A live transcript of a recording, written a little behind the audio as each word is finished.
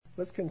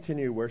Let's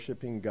continue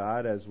worshiping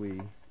God as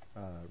we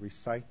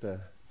recite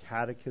the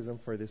catechism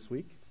for this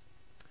week.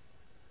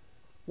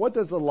 What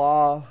does the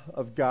law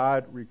of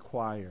God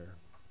require?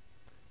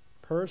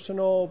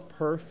 Personal,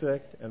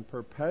 perfect, and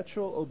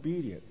perpetual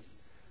obedience,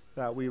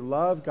 that we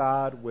love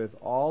God with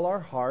all our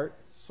heart,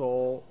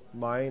 soul,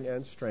 mind,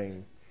 and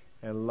strength,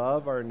 and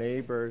love our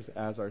neighbors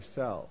as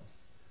ourselves.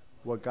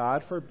 What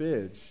God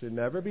forbids should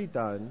never be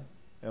done,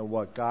 and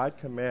what God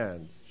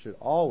commands should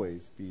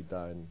always be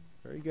done.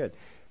 Very good.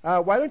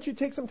 Why don't you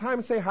take some time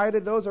and say hi to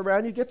those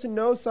around you? Get to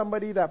know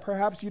somebody that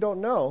perhaps you don't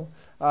know.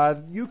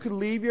 You could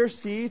leave your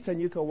seats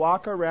and you could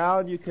walk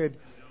around. You could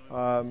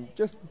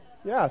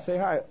say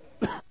hi.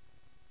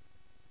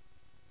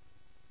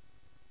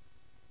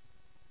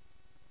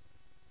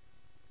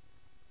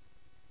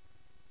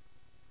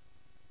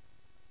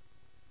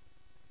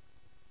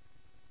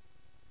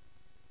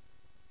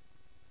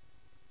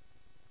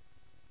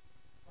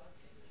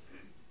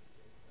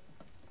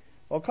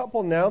 Well, a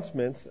couple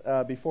announcements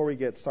before we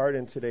get started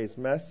in today's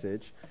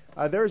message.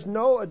 There's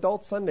no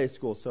adult Sunday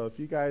school, so if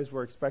you guys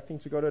were expecting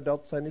to go to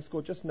adult Sunday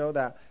school, just know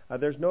that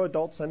there's no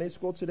adult Sunday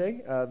school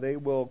today. They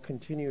will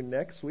continue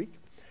next week.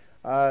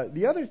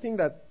 The other thing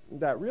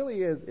that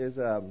really is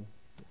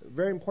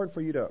very important for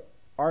you to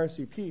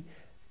RSVP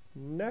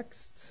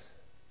next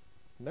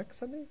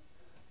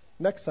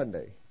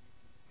Sunday,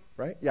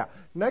 right? Yeah,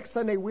 next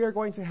Sunday we are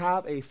going to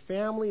have a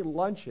family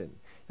luncheon.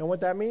 And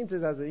what that means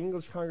is, as an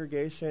English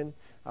congregation,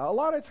 a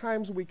lot of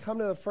times we come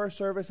to the first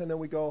service and then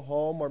we go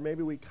home, or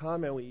maybe we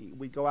come and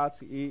we go out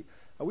to eat.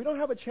 We don't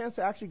have a chance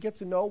to actually get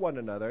to know one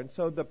another. And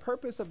so the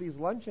purpose of these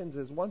luncheons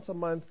is once a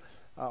month,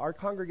 our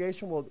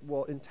congregation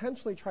will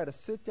intentionally try to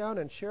sit down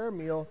and share a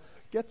meal,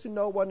 get to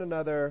know one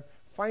another,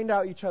 find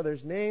out each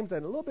other's names,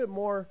 and a little bit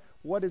more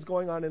what is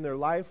going on in their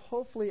life.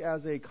 Hopefully,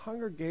 as a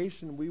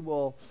congregation, we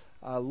will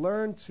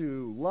learn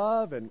to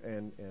love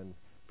and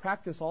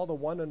practice all the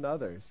one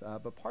another's.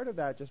 But part of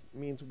that just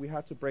means we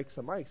have to break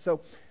some ice.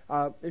 So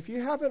if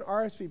you haven't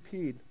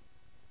RSVP'd,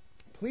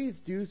 please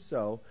do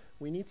so.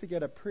 We need to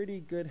get a pretty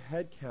good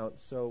head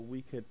count so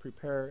we could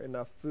prepare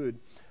enough food.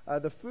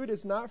 The food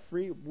is not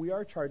free. We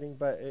are charging,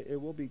 but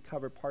it will be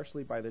covered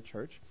partially by the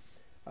church.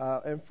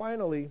 And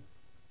finally,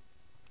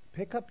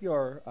 pick up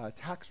your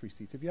tax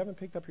receipts. If you haven't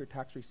picked up your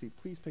tax receipt,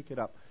 please pick it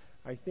up.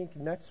 I think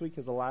next week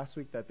is the last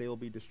week that they will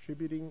be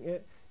distributing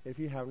it. If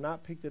you have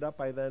not picked it up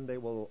by then, they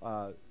will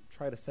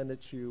try to send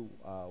it to you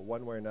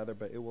one way or another,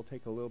 but it will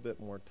take a little bit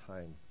more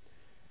time.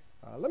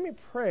 Let me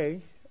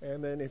pray,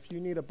 and then if you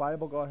need a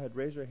Bible, go ahead,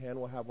 raise your hand.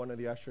 We'll have one of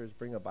the ushers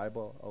bring a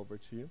Bible over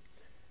to you.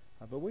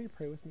 But will you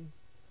pray with me?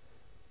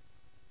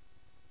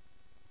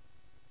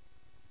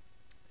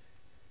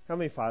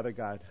 Heavenly Father,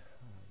 God,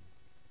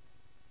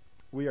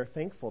 we are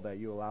thankful that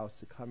you allow us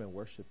to come and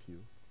worship you.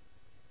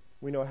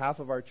 We know half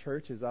of our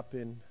church is up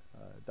in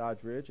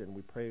Dodge Ridge, and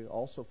we pray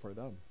also for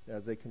them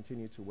as they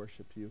continue to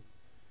worship you.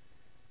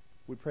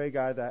 We pray,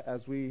 God, that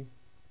as we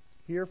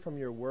hear from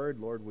your word,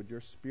 Lord, would your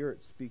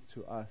Spirit speak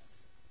to us,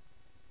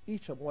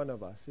 each of one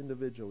of us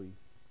individually,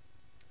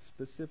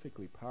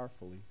 specifically,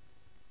 powerfully.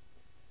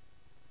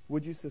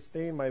 Would you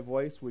sustain my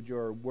voice? Would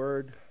your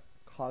word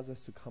cause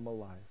us to come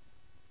alive?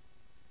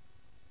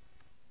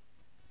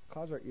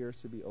 Cause our ears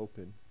to be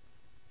open.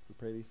 We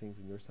pray these things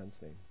in your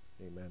Son's name.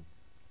 Amen.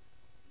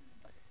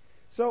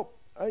 So,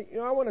 I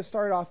want to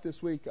start off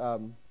this week.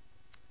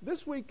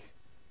 This week,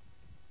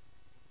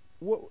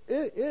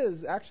 it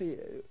is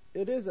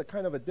a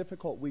kind of a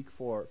difficult week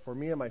for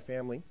me and my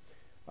family.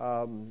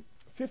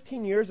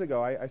 15 years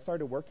ago, I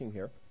started working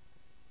here.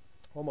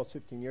 Almost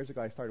 15 years ago,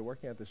 I started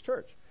working at this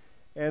church.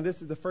 And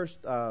this is the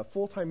first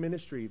full-time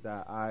ministry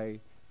that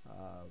I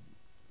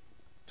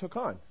took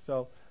on.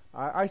 So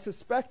I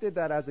suspected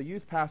that as a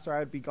youth pastor,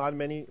 I'd be gone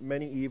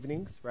many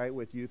evenings, right,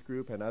 with youth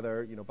group and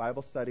other,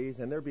 Bible studies,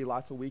 and there'd be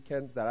lots of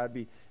weekends that I'd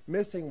be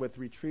missing with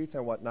retreats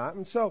and whatnot.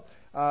 And so,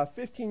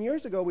 15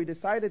 years ago, we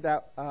decided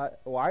that,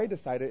 I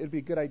decided it'd be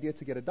a good idea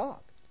to get a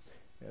dog.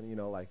 And,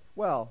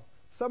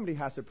 somebody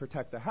has to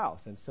protect the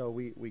house. And so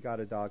we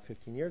got a dog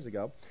 15 years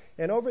ago.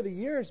 And over the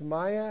years,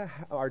 Maya,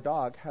 our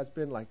dog, has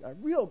been like a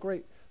real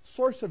great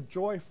source of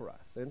joy for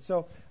us. And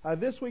so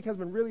this week has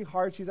been really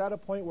hard. She's at a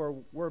point where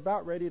we're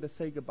about ready to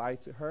say goodbye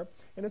to her.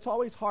 And it's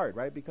always hard,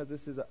 right? Because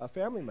this is a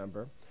family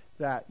member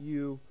that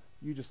you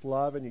just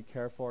love and you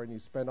care for, and you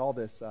spend all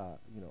this,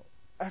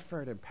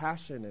 effort and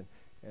passion,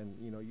 and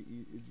you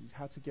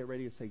have to get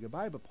ready to say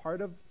goodbye. But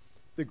part of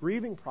the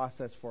grieving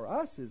process for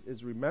us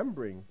is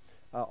remembering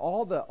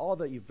all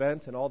the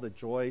events and all the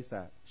joys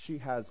that she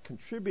has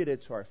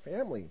contributed to our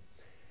family.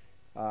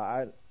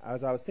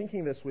 As I was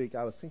thinking this week,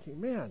 I was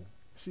thinking, man,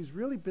 she's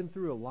really been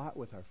through a lot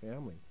with our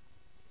family.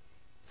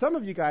 Some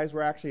of you guys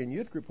were actually in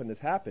youth group when this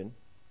happened,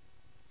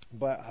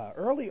 but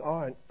early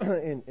on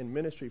in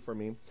ministry for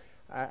me,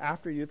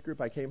 after youth group,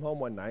 I came home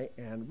one night,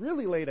 and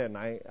really late at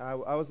night, I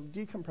was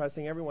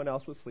decompressing. Everyone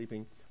else was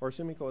sleeping, or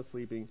Sumiko was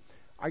sleeping.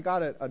 I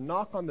got a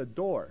knock on the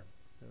door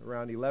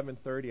around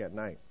 11:30 at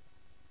night,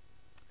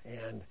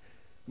 and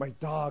my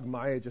dog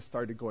Maya just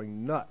started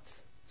going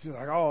nuts. She's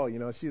like, oh,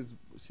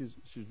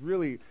 she's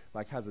really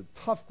like has a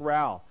tough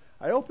growl.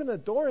 I open the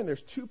door and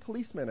there's two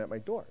policemen at my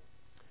door,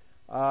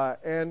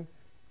 and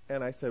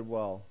I said,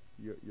 well,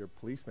 your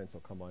policemen, so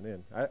come on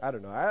in. I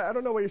don't know. I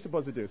don't know what you're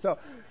supposed to do. So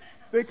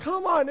they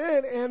come on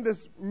in, and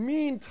this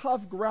mean,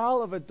 tough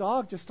growl of a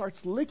dog just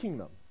starts licking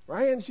them,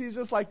 right? And she's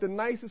just like the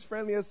nicest,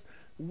 friendliest,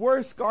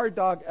 worst guard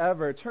dog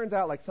ever. It turns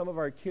out like some of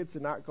our kids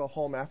did not go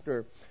home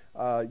after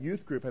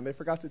youth group, and they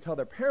forgot to tell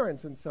their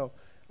parents, and so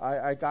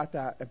I got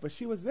that. But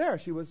she was there.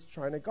 She was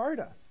trying to guard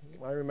us.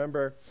 I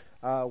remember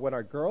when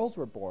our girls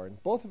were born,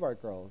 both of our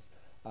girls,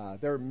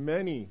 there were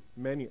many,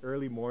 many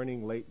early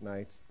morning, late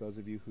nights. Those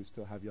of you who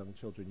still have young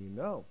children, you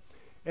know.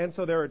 And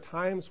so there were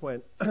times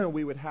when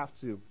we would have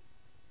to,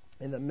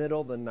 in the middle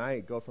of the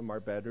night, go from our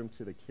bedroom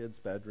to the kids'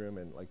 bedroom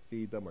and like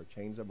feed them or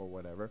change them or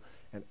whatever.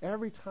 And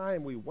every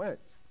time we went,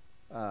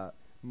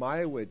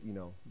 Maya would,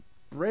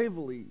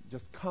 bravely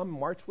just come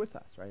march with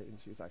us, right? And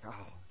she's like,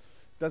 oh,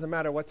 doesn't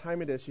matter what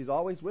time it is, she's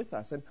always with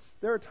us. And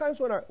there are times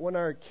when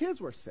our kids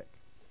were sick.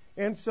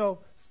 And so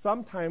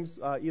sometimes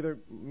either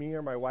me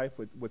or my wife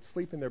would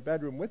sleep in their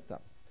bedroom with them.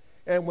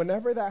 And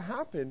whenever that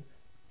happened,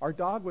 our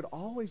dog would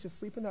always just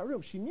sleep in that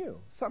room. She knew.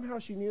 Somehow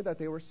she knew that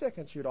they were sick,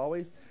 and she would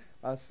always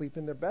sleep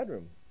in their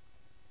bedroom.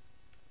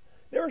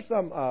 There were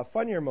some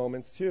funnier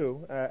moments,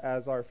 too,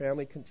 as our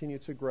family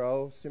continued to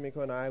grow.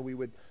 Sumiko and I, we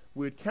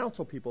would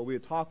counsel people. We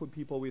would talk with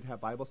people. We'd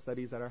have Bible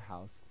studies at our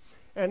house.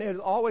 And it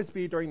would always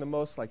be during the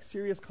most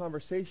serious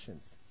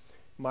conversations.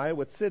 Maya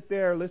would sit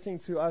there listening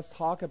to us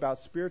talk about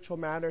spiritual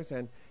matters,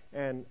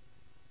 and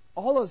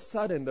all of a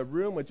sudden the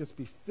room would just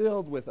be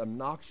filled with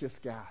obnoxious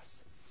gas.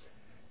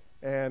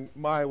 And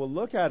Maya will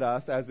look at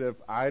us as if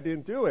I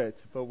didn't do it,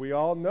 but we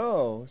all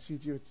know she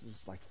just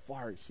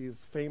farts. She's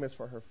famous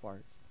for her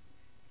farts.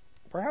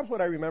 Perhaps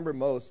what I remember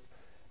most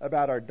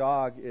about our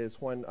dog is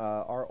when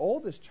our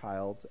oldest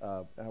child,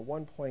 at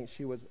one point,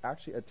 she was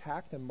actually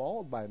attacked and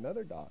mauled by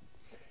another dog.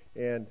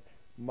 And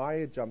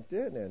Maya jumped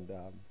in and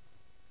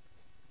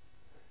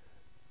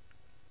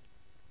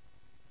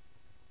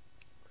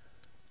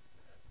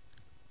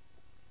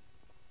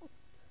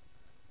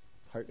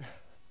hard.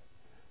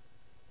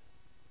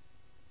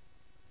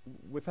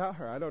 Without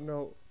her, I don't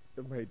know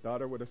if my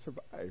daughter would have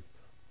survived.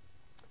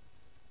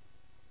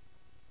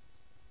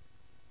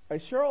 I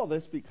share all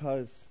this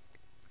because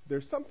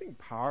there's something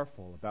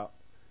powerful about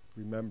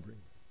remembering,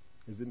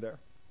 isn't there?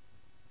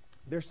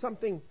 There's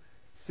something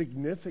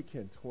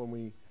significant when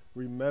we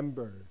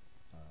remember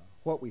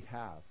what we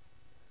have,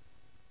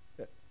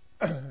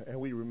 and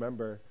we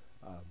remember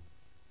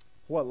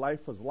what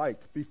life was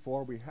like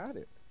before we had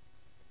it.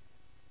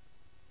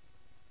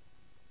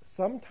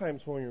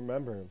 Sometimes when we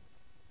remember,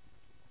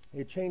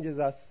 it changes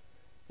us,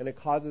 and it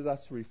causes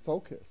us to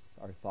refocus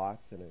our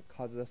thoughts, and it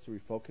causes us to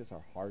refocus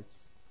our hearts,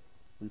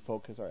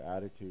 refocus our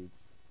attitudes,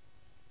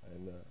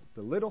 and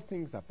the little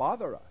things that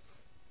bother us.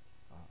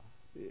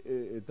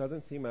 It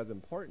doesn't seem as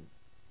important.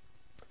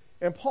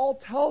 And Paul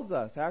tells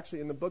us,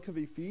 actually in the book of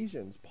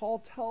Ephesians,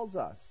 Paul tells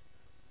us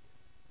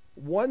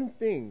one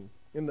thing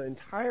in the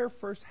entire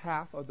first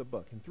half of the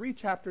book. In 3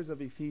 chapters of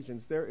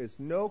Ephesians, there is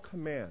no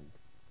command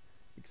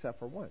except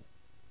for one.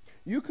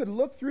 You could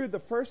look through the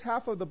first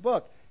half of the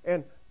book,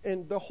 and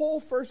in the whole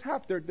first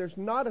half, there's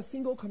not a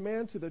single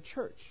command to the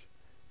church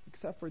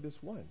except for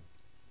this one.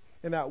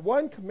 And that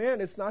one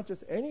command is not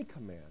just any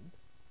command,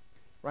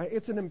 right?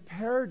 It's an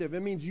imperative. It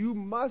means you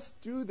must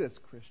do this,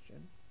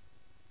 Christian.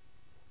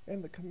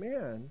 And the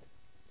command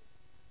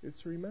is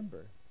to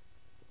remember.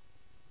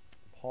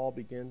 Paul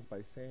begins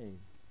by saying,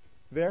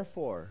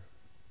 therefore,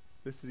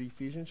 this is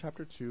Ephesians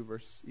chapter 2,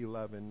 verse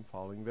 11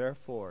 following,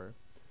 therefore,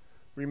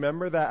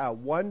 remember that at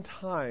one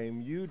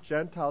time you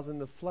Gentiles in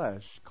the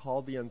flesh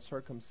called the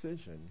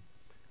uncircumcision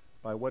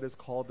by what is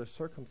called the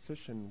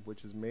circumcision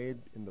which is made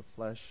in the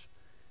flesh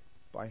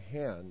by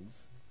hands.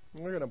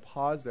 And we're going to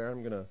pause there.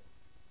 I'm going to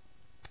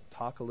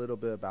talk a little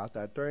bit about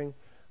that. During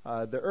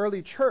the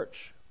early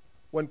church,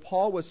 when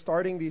Paul was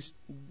starting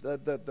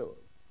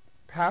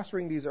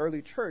pastoring these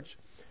early church,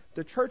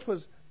 the church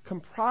was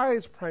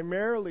comprised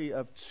primarily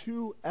of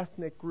 2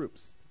 ethnic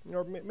groups.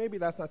 Or maybe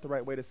that's not the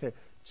right way to say it.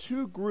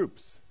 2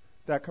 groups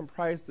that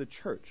comprised the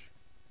church.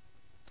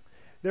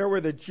 There were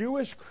the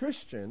Jewish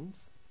Christians,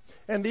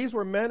 and these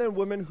were men and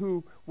women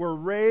who were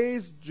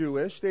raised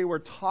Jewish. They were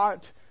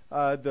taught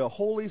the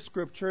Holy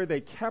Scripture.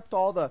 They kept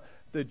all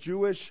the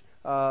Jewish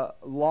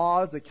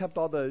laws. They kept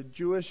all the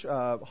Jewish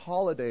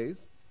holidays.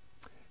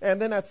 And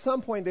then at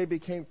some point they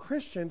became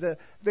Christians.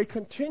 They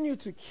continued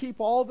to keep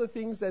all the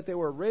things that they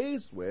were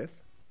raised with.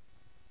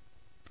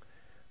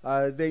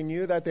 They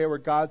knew that they were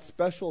God's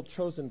special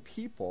chosen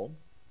people.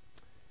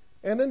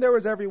 And then there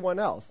was everyone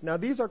else. Now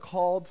these are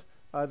called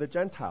the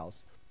Gentiles.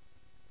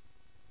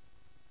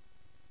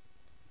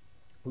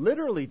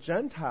 Literally,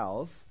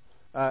 Gentiles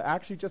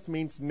actually just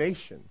means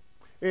nation.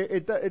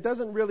 It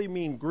doesn't really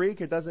mean Greek.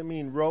 It doesn't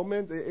mean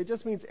Roman. It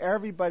just means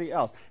everybody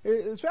else.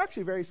 It's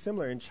actually very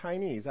similar in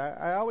Chinese.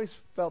 I always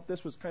felt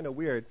this was kind of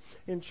weird.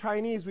 In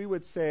Chinese, we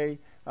would say,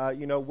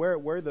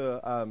 we're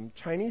the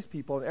Chinese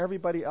people, and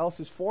everybody else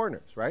is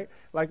foreigners, right?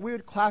 Like we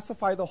would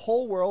classify the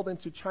whole world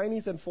into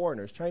Chinese and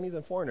foreigners.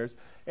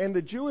 And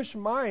the Jewish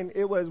mind,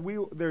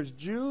 there's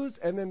Jews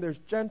and then there's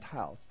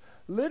Gentiles.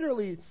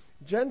 Literally,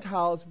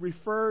 Gentiles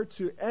refer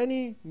to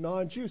any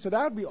non-Jew. So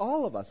that would be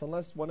all of us,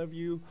 unless one of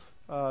you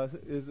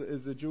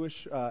is a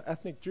Jewish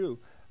ethnic Jew.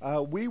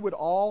 We would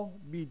all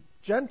be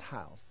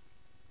Gentiles.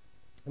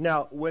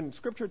 Now, when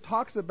Scripture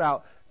talks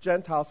about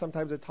Gentiles,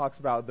 sometimes it talks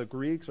about the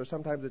Greeks, or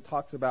sometimes it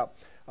talks about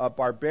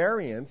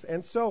barbarians.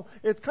 And so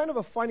it's kind of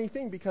a funny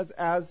thing, because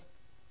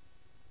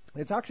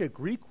it's actually a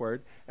Greek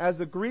word. As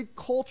the Greek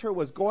culture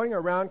was going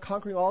around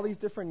conquering all these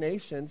different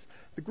nations,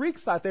 the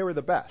Greeks thought they were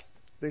the best.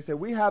 They said,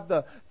 we have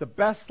the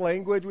best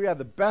language, we have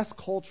the best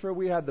culture,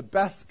 we have the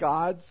best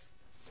gods.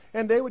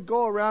 And they would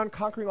go around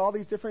conquering all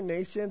these different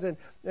nations,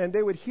 and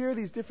they would hear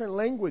these different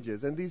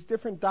languages and these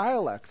different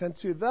dialects. And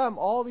to them,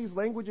 all these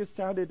languages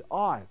sounded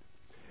odd.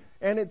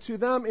 And to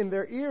them, in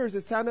their ears,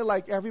 it sounded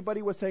like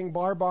everybody was saying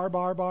bar, bar,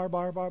 bar, bar,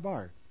 bar, bar,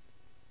 bar.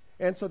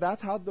 And so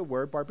that's how the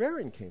word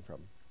barbarian came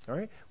from. All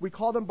right? We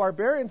call them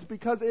barbarians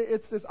because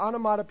it's this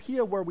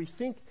onomatopoeia where we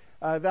think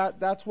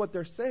that's what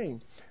they're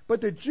saying.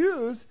 But the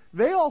Jews,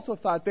 they also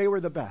thought they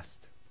were the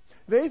best.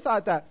 They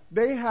thought that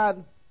they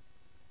had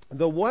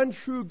the one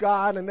true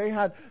God, and they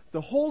had the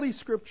Holy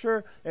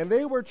Scripture, and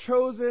they were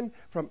chosen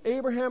from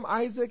Abraham,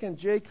 Isaac, and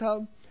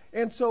Jacob.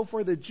 And so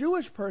for the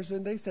Jewish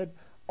person, they said,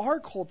 our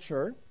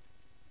culture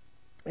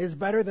is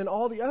better than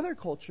all the other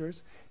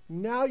cultures.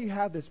 Now you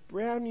have this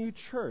brand new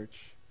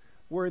church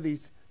where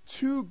these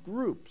two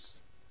groups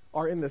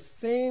are in the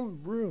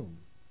same room,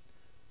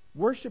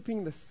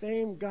 worshiping the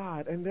same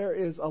God, and there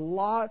is a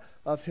lot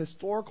of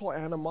historical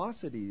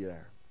animosity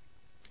there.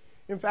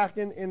 In fact,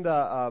 in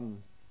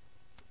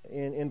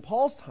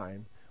Paul's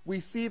time,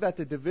 we see that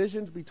the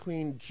divisions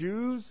between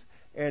Jews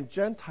and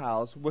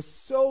Gentiles was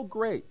so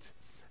great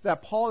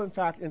that Paul, in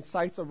fact,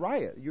 incites a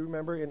riot. You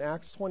remember in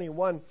Acts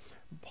 21,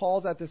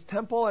 Paul's at this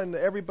temple, and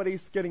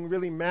everybody's getting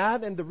really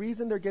mad, and the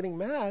reason they're getting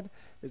mad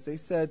is they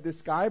said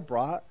this guy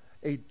brought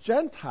a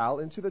Gentile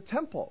into the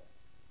temple,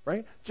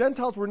 right?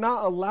 Gentiles were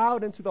not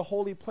allowed into the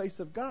holy place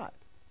of God.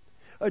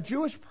 A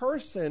Jewish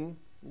person,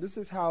 this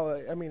is how,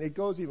 it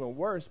goes even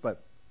worse,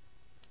 but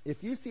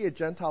if you see a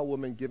Gentile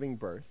woman giving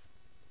birth,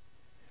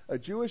 a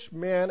Jewish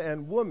man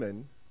and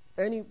woman,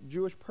 any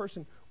Jewish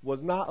person,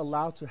 was not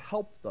allowed to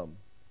help them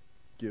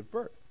give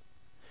birth.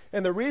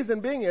 And the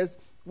reason being is,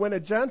 when a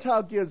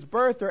Gentile gives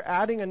birth, they're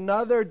adding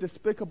another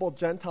despicable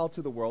Gentile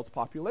to the world's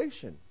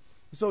population.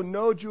 So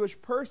no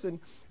Jewish person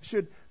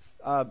should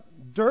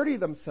dirty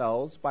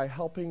themselves by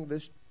helping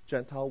this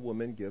Gentile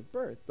woman give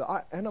birth.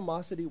 The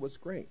animosity was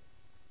great.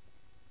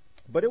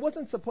 But it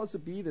wasn't supposed to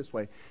be this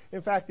way.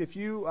 In fact, if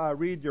you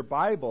read your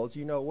Bibles,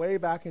 way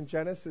back in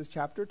Genesis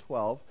chapter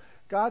 12,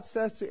 God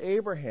says to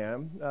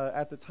Abraham,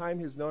 at the time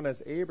he was known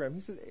as Abram,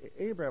 he says,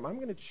 Abraham, I'm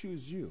going to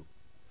choose you.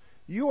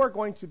 You are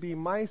going to be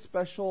my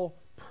special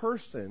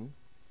person,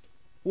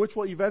 which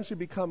will eventually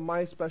become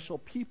my special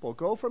people.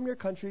 Go from your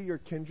country, your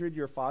kindred,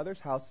 your father's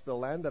house, to the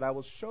land that I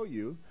will show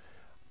you.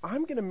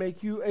 I'm going to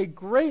make you a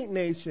great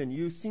nation,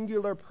 you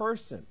singular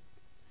person.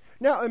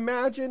 Now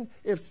imagine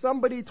if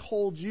somebody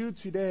told you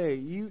today,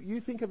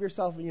 you think of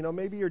yourself,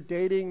 maybe you're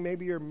dating,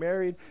 maybe you're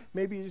married,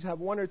 maybe you just have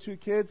one or two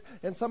kids,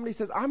 and somebody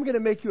says, I'm going to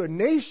make you a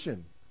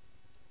nation.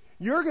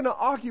 You're going to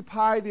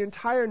occupy the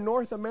entire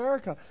North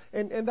America.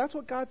 And that's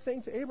what God's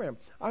saying to Abraham.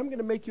 I'm going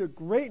to make you a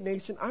great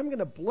nation. I'm going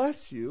to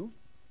bless you.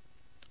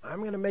 I'm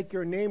going to make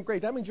your name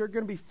great. That means you're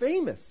going to be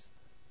famous,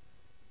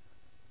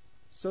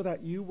 so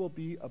that you will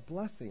be a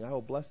blessing. I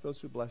will bless those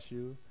who bless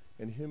you,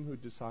 and him who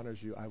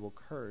dishonors you I will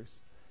curse.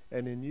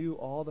 And in you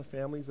all the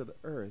families of the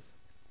earth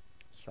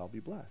shall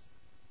be blessed.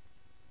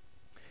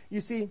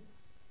 You see,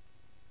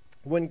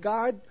 when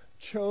God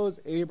chose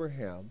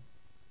Abraham,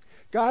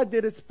 God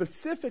did it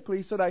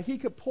specifically so that he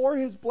could pour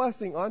his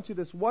blessing onto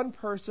this one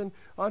person,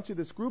 onto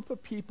this group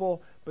of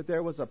people, but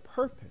there was a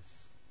purpose.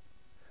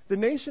 The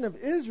nation of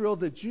Israel,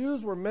 the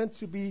Jews, were meant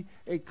to be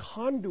a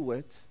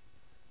conduit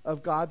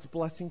of God's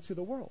blessing to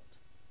the world.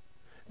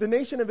 The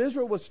nation of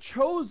Israel was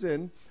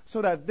chosen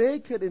so that they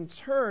could in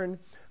turn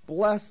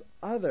bless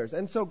others.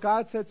 And so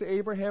God said to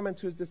Abraham and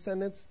to his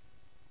descendants,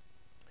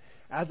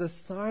 as a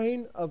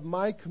sign of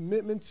my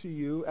commitment to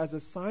you, as a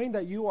sign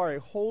that you are a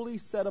holy,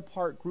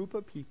 set-apart group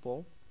of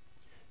people,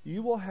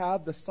 you will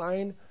have the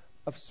sign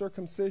of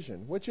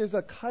circumcision, which is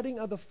a cutting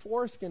of the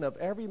foreskin of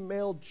every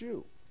male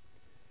Jew.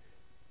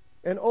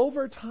 And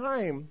over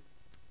time,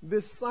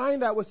 this sign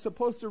that was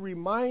supposed to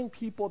remind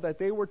people that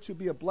they were to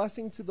be a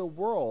blessing to the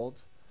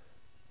world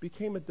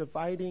became a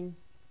dividing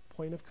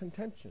point of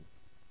contention.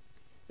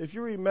 If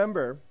you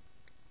remember,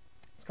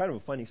 it's kind of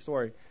a funny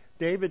story.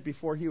 David,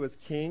 before he was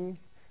king,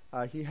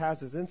 he has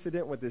his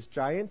incident with this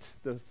giant,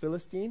 the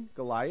Philistine,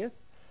 Goliath.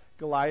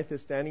 Goliath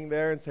is standing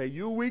there and say,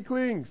 you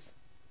weaklings,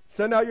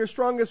 send out your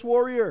strongest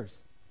warriors,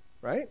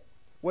 right?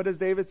 What does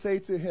David say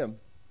to him?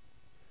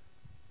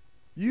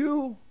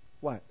 You,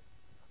 what?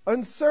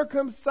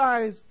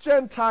 Uncircumcised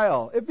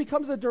Gentile. It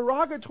becomes a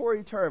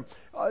derogatory term.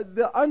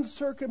 The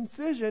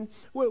uncircumcision,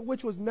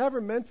 which was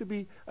never meant to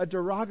be a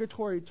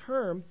derogatory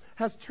term,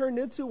 has turned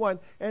into one.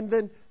 And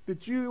then the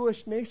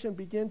Jewish nation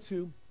began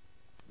to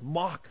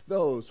mock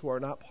those who are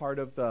not part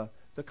of the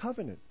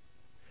covenant.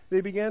 They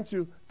began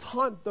to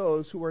taunt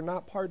those who were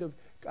not part of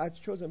God's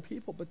chosen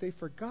people, but they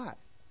forgot.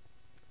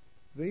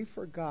 They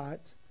forgot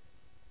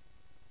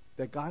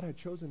that God had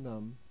chosen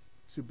them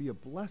to be a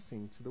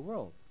blessing to the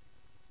world.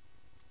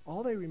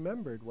 All they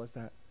remembered was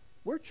that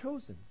we're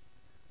chosen.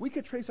 We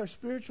could trace our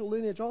spiritual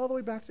lineage all the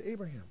way back to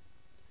Abraham.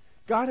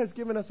 God has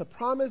given us a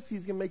promise.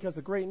 He's going to make us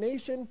a great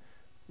nation.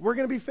 We're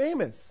going to be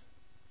famous.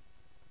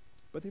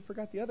 But they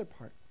forgot the other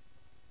part.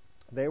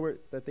 They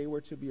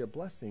were to be a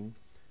blessing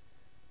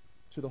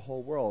to the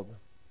whole world.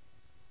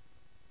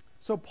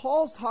 So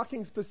Paul's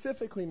talking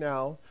specifically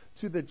now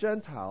to the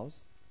Gentiles,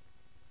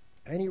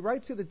 and he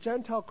writes to the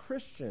Gentile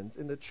Christians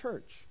in the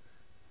church.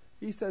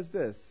 He says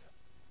this,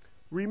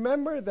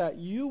 remember that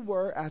you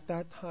were at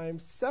that time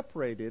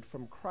separated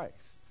from Christ,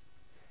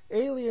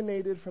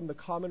 alienated from the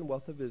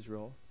commonwealth of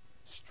Israel,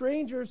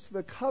 strangers to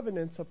the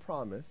covenants of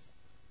promise,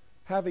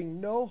 having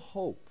no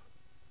hope,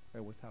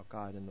 and without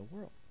God in the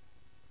world.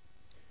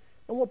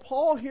 And what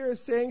Paul here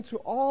is saying to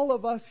all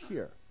of us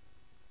here,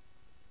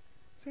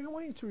 saying, I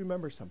want you to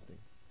remember something.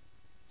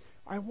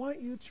 I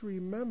want you to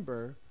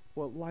remember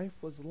what life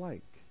was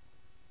like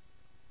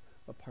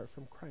apart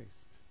from Christ.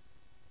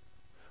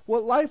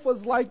 What life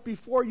was like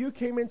before you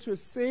came into a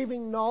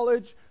saving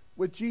knowledge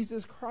with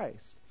Jesus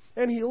Christ.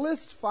 And he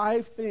lists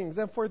 5 things.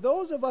 And for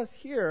those of us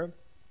here,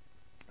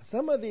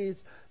 some of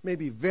these may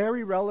be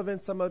very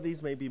relevant, some of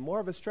these may be more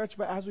of a stretch,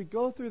 but as we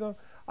go through them,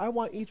 I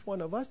want each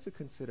one of us to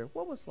consider,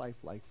 what was life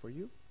like for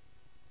you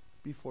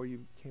before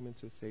you came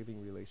into a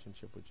saving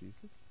relationship with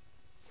Jesus?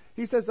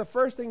 He says the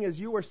first thing is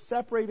you were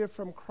separated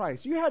from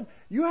Christ. You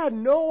had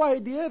no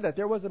idea that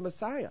there was a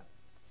Messiah.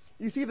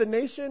 You see, the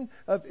nation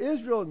of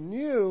Israel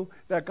knew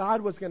that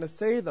God was going to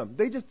save them.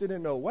 They just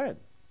didn't know when.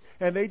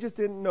 And they just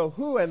didn't know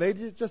who, and they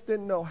just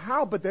didn't know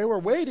how, but they were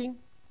waiting.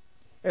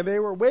 And they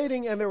were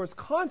waiting, and there was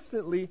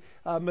constantly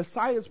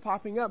messiahs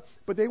popping up,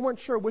 but they weren't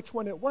sure which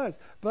one it was.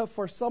 But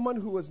for someone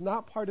who was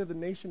not part of the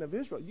nation of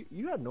Israel,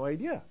 you had no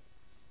idea.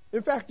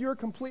 In fact, you're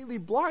completely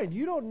blind.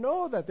 You don't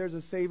know that there's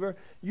a Savior.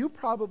 You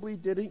probably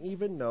didn't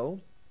even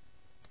know.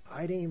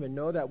 I didn't even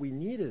know that we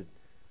needed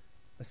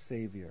a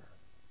Savior.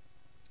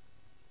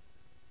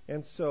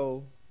 And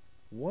so,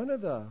 one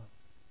of the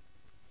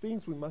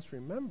things we must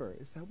remember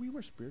is that we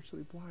were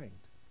spiritually blind.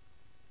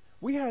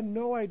 We had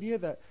no idea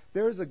that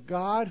there is a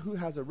God who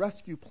has a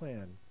rescue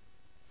plan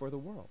for the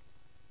world.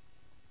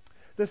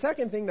 The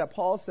second thing that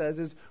Paul says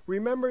is,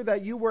 remember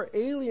that you were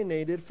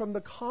alienated from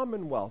the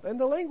commonwealth. And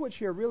the language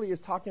here really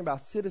is talking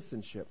about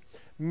citizenship,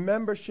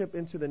 membership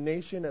into the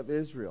nation of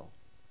Israel.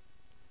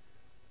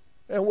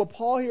 And what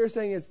Paul here is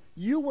saying is,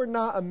 you were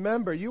not a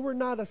member, you were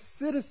not a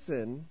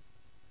citizen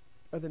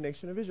of the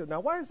nation of Israel. Now,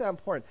 why is that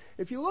important?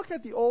 If you look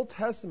at the Old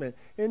Testament,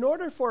 in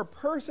order for a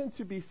person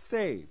to be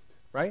saved,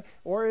 right,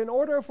 or in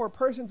order for a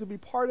person to be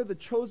part of the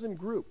chosen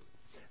group,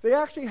 they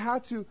actually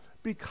had to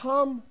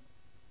become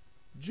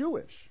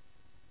Jewish.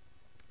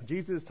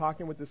 Jesus is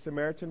talking with the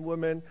Samaritan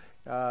woman,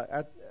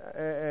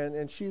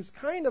 and she's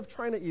kind of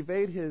trying to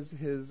evade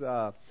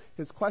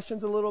his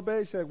questions a little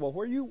bit. She said, well,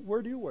 where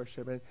do you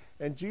worship?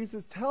 And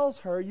Jesus tells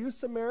her, you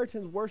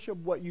Samaritans worship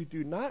what you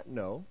do not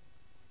know.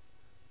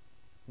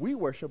 We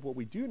worship what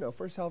we do know.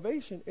 For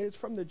salvation is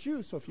from the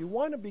Jews. So if you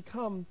want to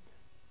become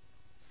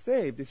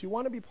saved, if you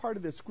want to be part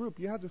of this group,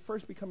 you have to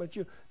first become a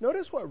Jew.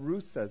 Notice what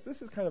Ruth says.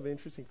 This is kind of an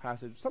interesting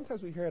passage.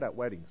 Sometimes we hear it at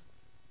weddings.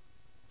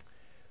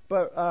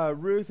 But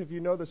Ruth, if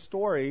you know the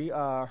story,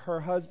 her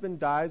husband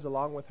dies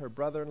along with her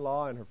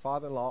brother-in-law and her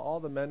father-in-law. All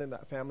the men in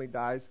that family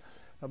dies.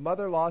 Her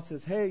mother-in-law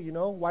says, hey,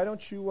 why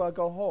don't you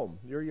go home?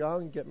 You're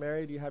young, get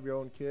married, you have your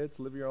own kids,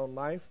 live your own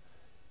life.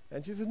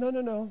 And she says,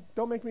 no,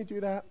 don't make me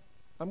do that.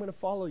 I'm going to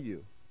follow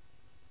you.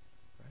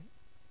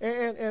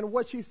 Right? And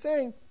what she's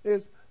saying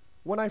is,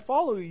 when I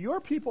follow you,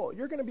 your people,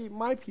 you're going to be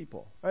my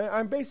people.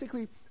 I'm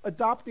basically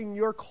adopting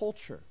your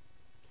culture.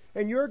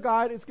 And your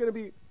God is going to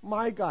be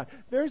my God.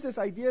 There's this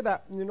idea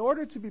that in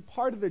order to be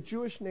part of the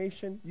Jewish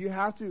nation, you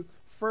have to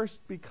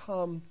first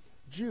become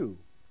Jew,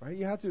 right?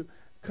 You have to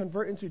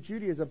convert into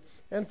Judaism.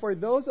 And for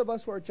those of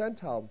us who are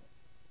Gentile,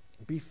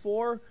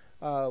 before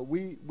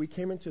we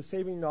came into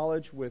saving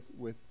knowledge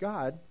with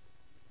God,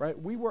 right?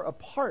 We were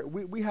apart.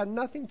 We had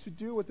nothing to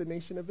do with the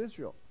nation of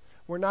Israel.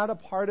 We're not a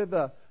part of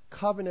the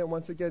covenant.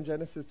 Once again,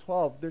 Genesis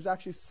 12. There's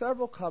actually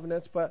several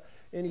covenants, but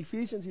in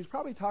Ephesians, he's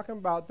probably talking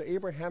about the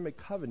Abrahamic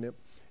covenant.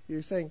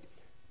 He's saying,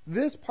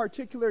 this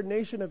particular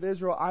nation of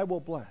Israel I will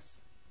bless.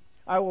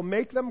 I will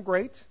make them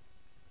great,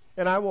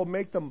 and I will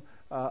make them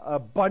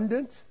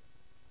abundant.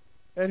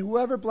 And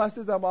whoever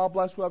blesses them, I'll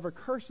bless. Whoever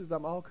curses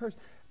them, I'll curse.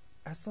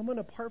 As someone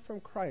apart from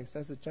Christ,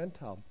 as a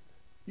Gentile,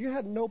 you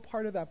had no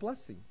part of that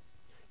blessing.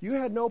 You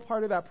had no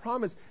part of that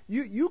promise.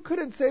 You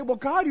couldn't say, well,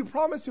 God, you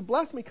promised to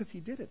bless me, because he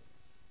didn't.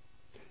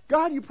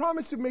 God, you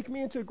promised to make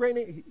me into a great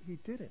nation. He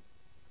didn't.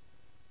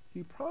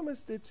 He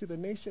promised it to the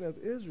nation of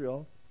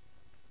Israel.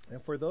 And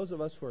for those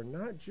of us who are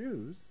not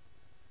Jews,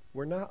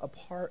 we're not a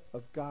part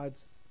of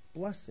God's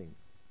blessing.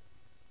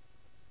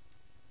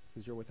 He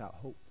says you're without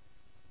hope.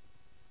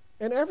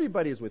 And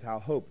everybody is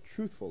without hope,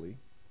 truthfully,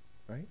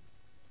 right?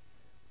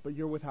 But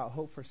you're without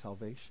hope for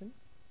salvation.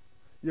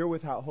 You're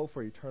without hope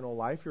for eternal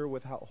life. You're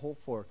without hope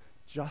for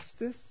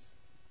justice.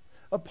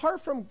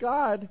 Apart from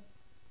God,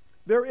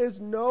 there is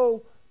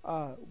no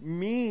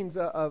means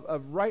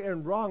of right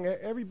and wrong.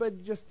 Everybody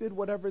just did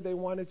whatever they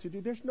wanted to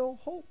do. There's no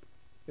hope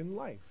in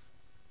life.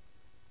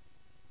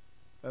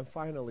 And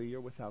finally,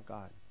 you're without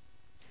God.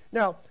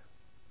 Now,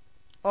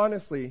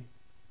 honestly,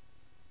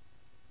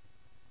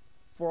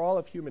 for all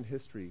of human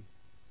history,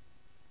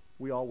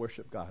 we all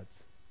worship gods.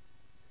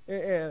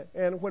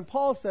 And when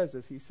Paul says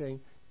this, he's saying,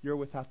 you're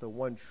without the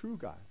one true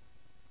God.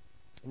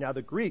 Now,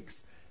 the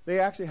Greeks, they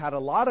actually had a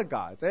lot of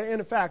gods.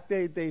 And in fact,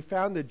 they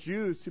found the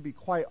Jews to be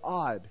quite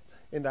odd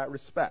in that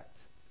respect.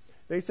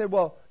 They said,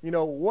 well,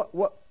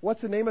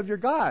 what's the name of your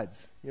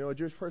gods? A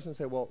Jewish person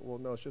said, well,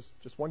 no, it's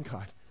just one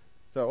God.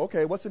 So,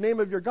 okay, what's the name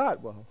of your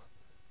God? Well,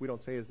 we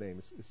don't say his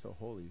name. It's so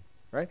holy,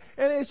 right?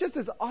 And it's just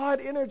this odd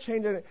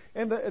interchange.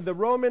 And the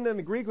Roman and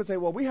the Greek would say,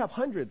 well, we have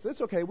hundreds.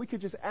 It's okay. We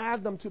could just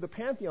add them to the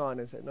pantheon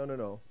and say,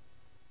 no.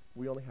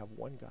 We only have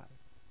one God.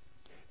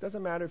 It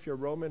doesn't matter if you're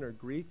Roman or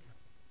Greek,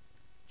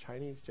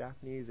 Chinese,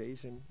 Japanese,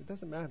 Asian. It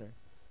doesn't matter.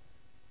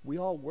 We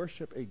all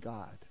worship a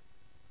God.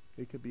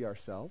 It could be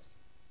ourselves.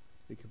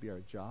 It could be our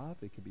job.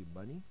 It could be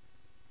money.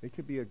 It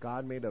could be a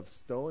God made of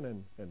stone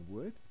and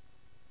wood.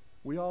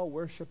 We all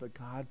worship a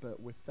God, but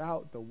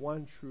without the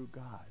one true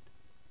God,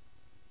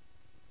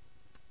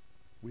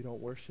 we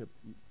don't worship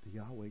the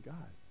Yahweh God.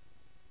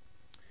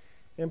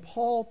 And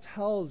Paul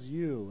tells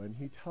you, and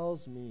he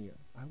tells me,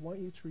 I want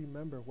you to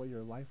remember what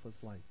your life was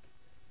like.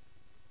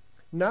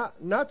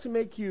 Not to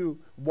make you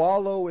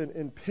wallow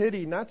in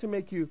pity, not to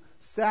make you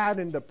sad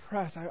and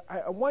depressed.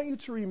 I want you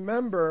to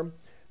remember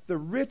the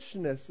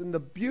richness and the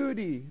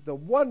beauty, the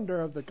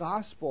wonder of the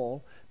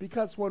gospel,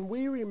 because when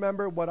we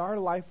remember what our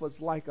life was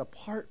like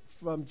apart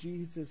from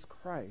Jesus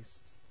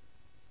Christ,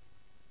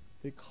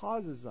 it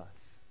causes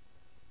us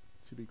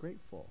to be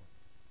grateful.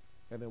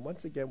 And then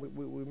once again,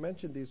 we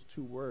mentioned these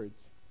two words.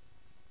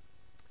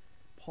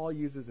 Paul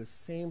uses the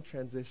same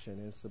transition,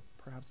 and it's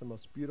perhaps the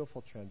most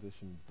beautiful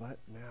transition, but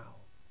now.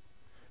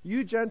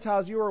 You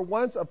Gentiles, you were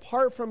once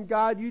apart from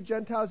God. You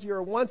Gentiles, you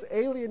were once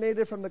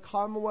alienated from the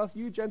commonwealth.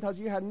 You Gentiles,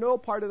 you had no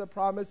part of the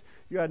promise.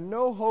 You had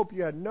no hope.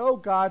 You had no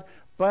God.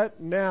 But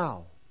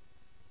now,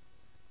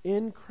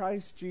 in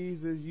Christ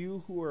Jesus,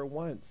 you who were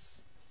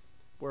once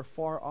were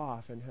far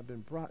off and have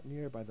been brought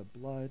near by the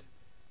blood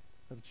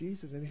of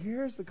Jesus. And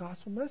here's the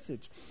gospel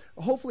message.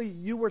 Hopefully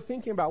you were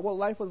thinking about what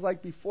life was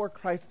like before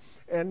Christ,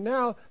 and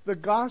now the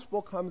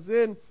gospel comes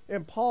in,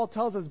 and Paul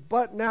tells us,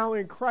 but now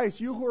in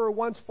Christ, you who were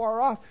once far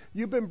off,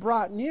 you've been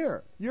brought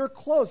near. You're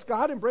close.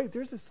 God embraced.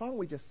 There's this song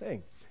we just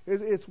sang.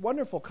 It's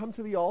wonderful. Come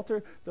to the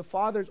altar. The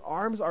Father's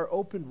arms are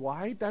opened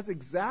wide. That's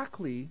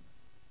exactly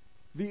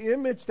the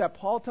image that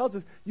Paul tells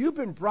us. You've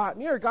been brought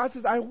near. God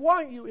says, I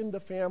want you in the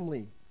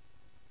family.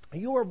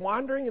 You were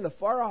wandering in the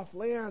far off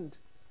land.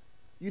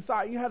 You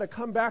thought you had to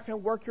come back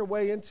and work your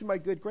way into my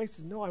good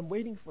graces. No, I'm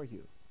waiting for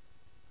you.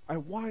 I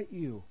want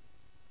you.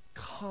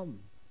 Come.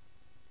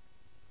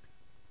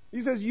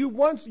 He says, you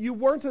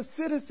weren't a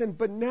citizen,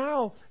 but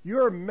now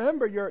you're a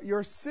member. You're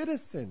a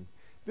citizen.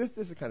 This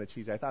is kind of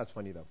cheesy. I thought it was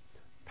funny, though.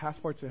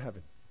 Passport to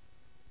heaven.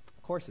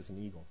 Of course, it's an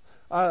eagle.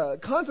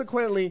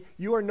 Consequently,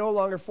 you are no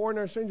longer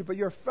foreigner or stranger, but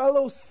you're a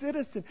fellow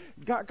citizen.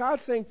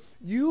 God's saying,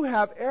 you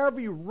have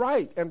every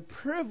right and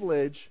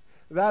privilege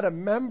that a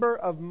member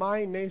of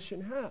my nation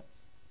has.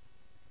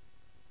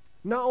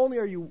 Not only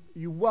are you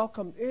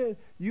welcomed in,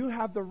 you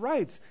have the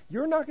rights.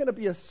 You're not going to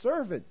be a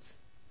servant.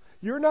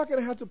 You're not going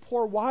to have to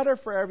pour water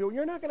for everyone.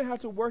 You're not going to have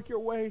to work your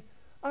way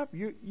up.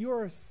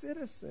 You're a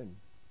citizen.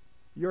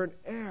 You're an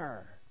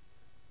heir.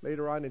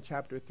 Later on in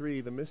chapter 3,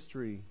 the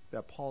mystery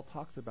that Paul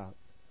talks about,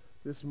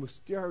 this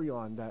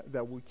mysterion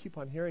that we keep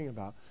on hearing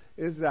about,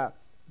 is that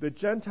the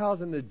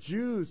Gentiles and the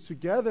Jews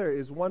together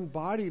is one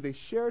body. They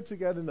share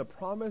together in the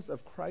promise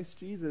of Christ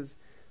Jesus.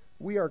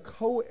 We are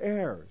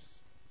co-heirs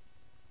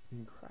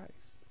in Christ.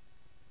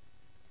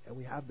 And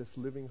we have this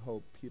living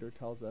hope, Peter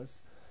tells us.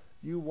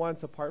 You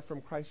once, apart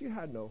from Christ, you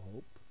had no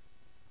hope.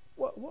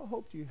 What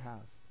hope do you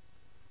have?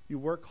 You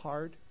work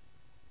hard,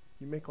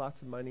 you make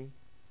lots of money,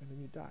 and then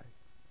you die.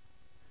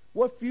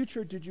 What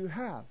future did you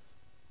have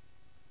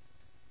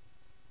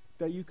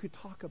that you could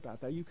talk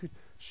about, that you could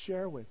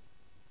share with?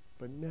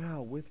 But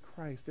now, with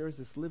Christ, there is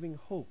this living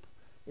hope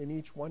in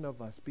each one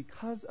of us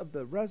because of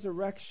the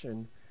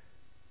resurrection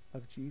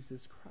of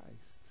Jesus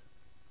Christ.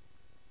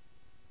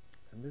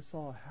 And this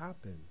all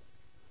happens.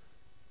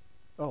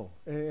 Oh,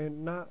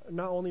 and not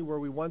only were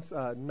we once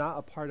not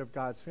a part of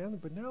God's family,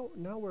 but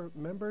now we're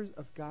members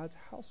of God's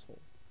household.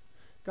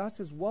 God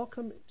says,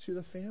 welcome to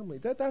the family.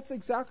 That's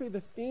exactly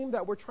the theme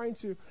that we're trying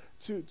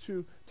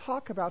to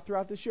talk about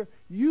throughout this year.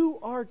 You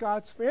are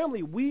God's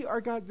family. We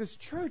are God. This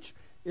church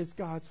is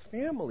God's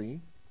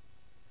family.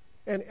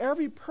 And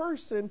every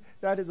person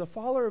that is a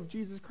follower of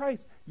Jesus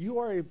Christ, you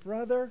are a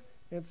brother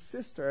and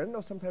sister. I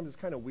know sometimes it's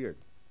kind of weird.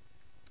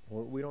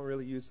 We don't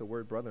really use the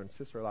word brother and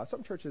sister a lot.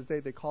 Some churches, they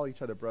call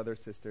each other brothers,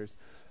 sisters.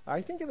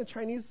 I think in the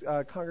Chinese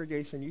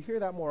congregation, you hear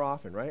that more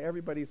often, right?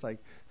 Everybody's like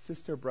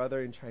sister,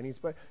 brother in Chinese.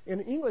 But in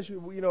English,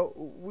 we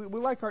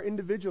like our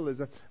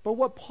individualism. But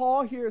what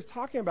Paul here is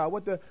talking about,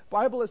 what the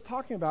Bible is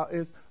talking about,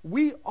 is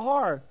we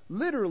are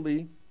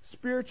literally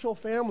spiritual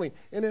family.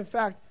 And in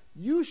fact,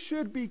 you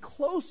should be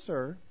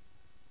closer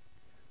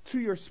to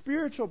your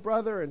spiritual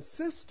brother and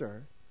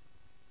sister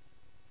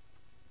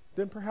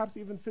than perhaps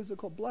even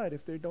physical blood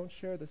if they don't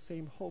share the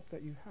same hope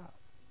that you have.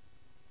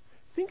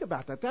 Think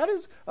about that. That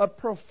is a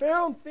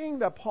profound thing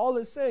that Paul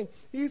is saying.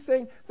 He's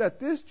saying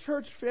that this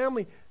church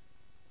family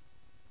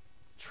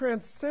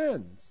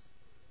transcends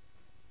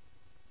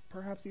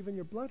perhaps even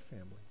your blood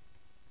family,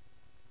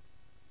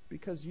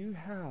 because you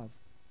have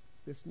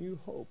this new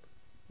hope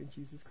in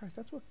Jesus Christ.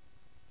 That's what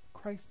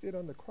Christ did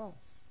on the cross.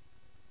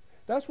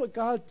 That's what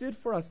God did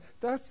for us.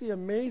 That's the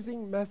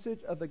amazing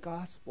message of the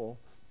gospel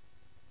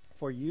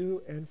for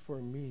you and for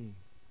me.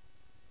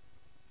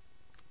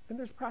 And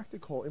there's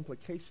practical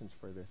implications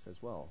for this as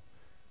well,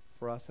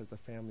 for us as the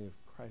family of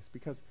Christ,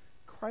 because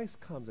Christ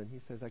comes and he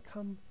says, I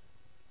come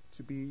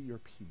to be your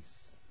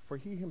peace, for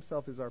he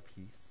himself is our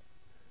peace,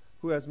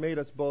 who has made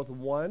us both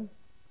one.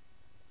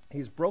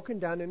 He's broken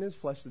down in his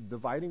flesh the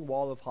dividing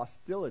wall of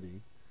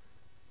hostility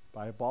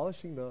by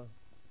abolishing the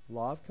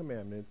law of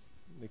commandments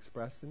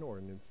expressed in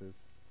ordinances,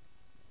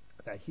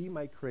 that he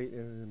might create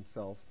in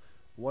himself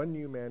one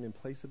new man in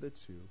place of the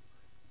two,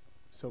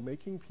 so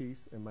making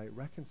peace and might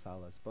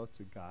reconcile us both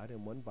to God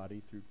in one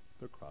body through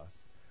the cross,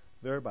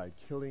 thereby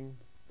killing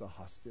the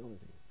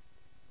hostility.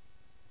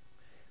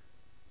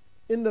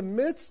 In the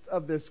midst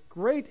of this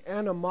great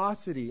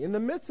animosity, in the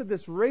midst of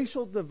this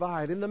racial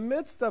divide, in the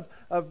midst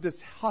of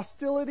this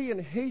hostility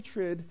and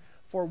hatred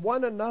for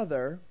one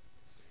another,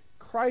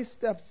 Christ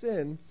steps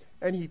in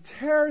and he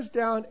tears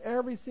down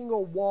every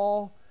single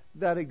wall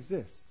that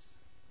exists.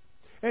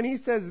 And he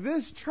says,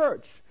 this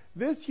church,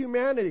 this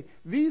humanity,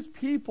 these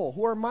people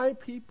who are my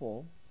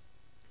people,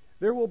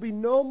 there will be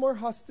no more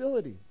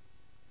hostility.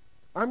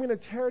 I'm going to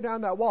tear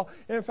down that wall.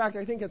 And in fact,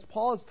 I think as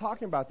Paul is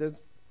talking about this,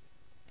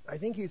 I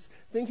think he's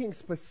thinking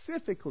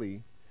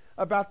specifically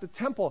about the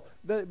temple,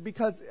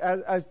 because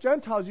as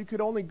Gentiles, you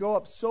could only go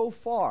up so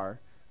far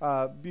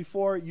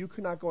before you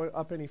could not go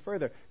up any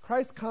further.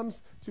 Christ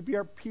comes to be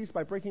our peace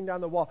by breaking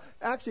down the wall.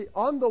 Actually,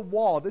 on the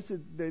wall,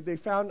 they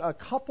found a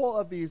couple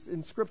of these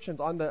inscriptions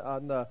on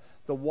the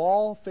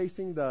wall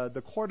facing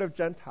the court of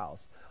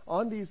Gentiles.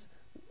 On these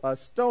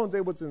stones,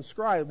 it was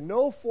inscribed,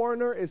 no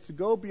foreigner is to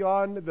go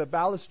beyond the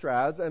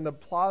balustrades and the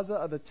plaza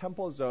of the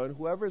temple zone.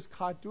 Whoever is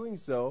caught doing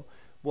so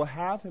will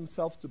have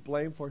himself to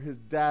blame for his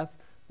death,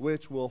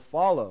 which will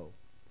follow.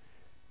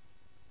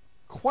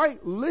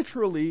 Quite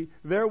literally,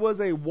 there was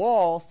a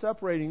wall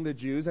separating the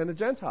Jews and the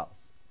Gentiles.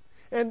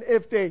 And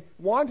if they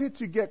wanted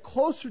to get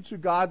closer to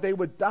God, they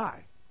would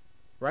die.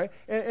 Right?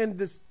 And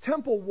this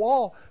temple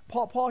wall,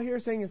 Paul here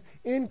is saying, is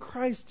in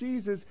Christ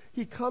Jesus,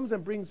 he comes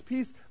and brings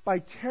peace by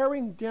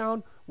tearing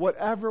down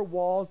whatever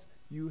walls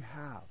you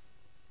have.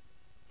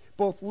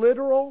 Both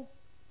literal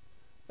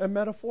and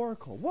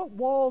metaphorical. What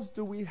walls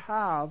do we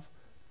have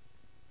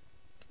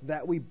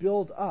that we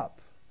build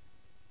up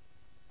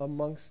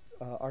amongst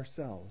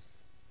ourselves?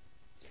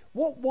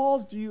 What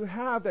walls do you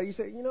have that you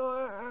say,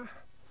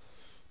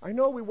 I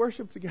know we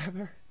worship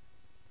together,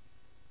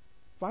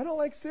 but I don't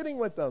like sitting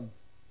with them.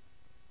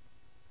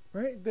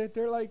 Right?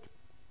 They're like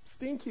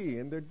stinky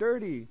and they're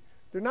dirty.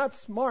 They're not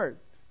smart.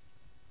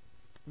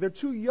 They're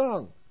too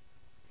young.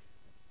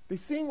 They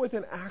sing with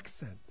an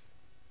accent.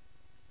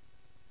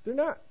 They're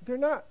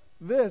not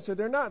this or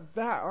they're not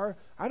that, or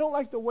I don't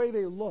like the way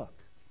they look.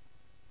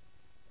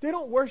 They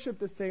don't worship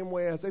the same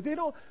way as I. They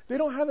don't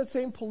have the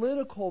same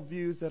political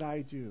views that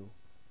I do.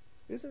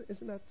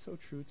 Isn't that so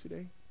true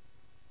today?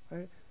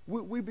 Right?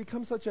 We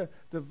become such a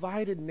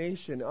divided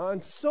nation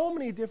on so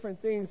many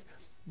different things.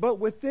 But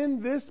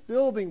within this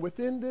building,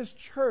 within this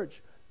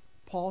church,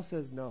 Paul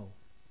says no.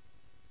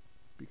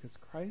 Because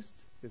Christ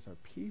is our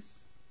peace,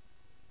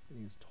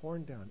 and he's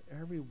torn down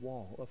every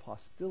wall of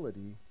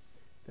hostility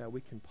that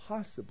we can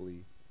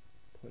possibly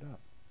put up.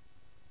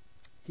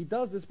 He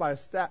does this by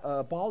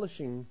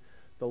abolishing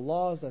the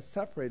laws that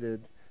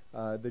separated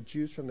the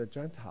Jews from the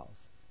Gentiles.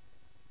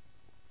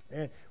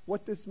 And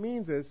what this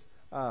means is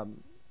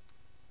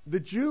the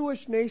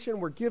Jewish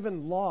nation were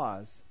given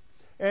laws,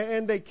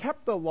 and they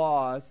kept the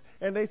laws,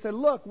 and they said,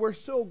 look, we're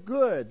so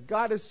good.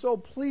 God is so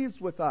pleased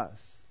with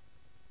us.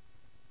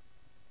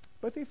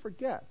 But they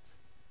forget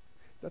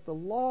that the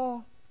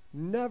law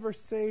never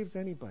saves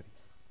anybody.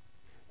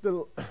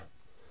 The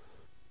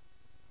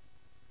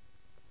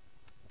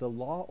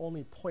law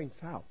only points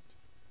out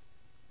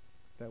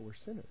that we're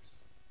sinners.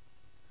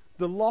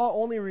 The law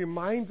only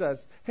reminds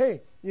us,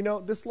 hey,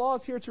 this law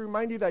is here to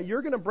remind you that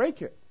you're going to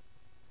break it.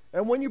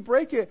 And when you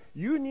break it,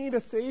 you need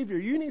a Savior.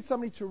 You need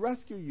somebody to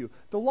rescue you.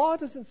 The law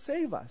doesn't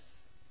save us.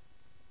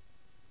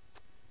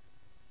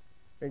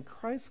 And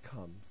Christ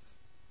comes,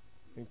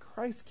 and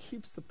Christ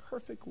keeps the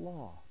perfect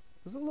law.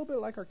 It's a little bit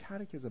like our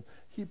catechism.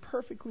 He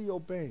perfectly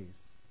obeys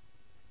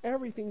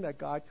everything that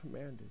God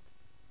commanded,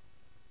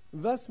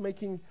 thus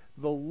making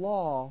the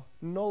law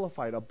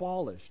nullified,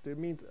 abolished. It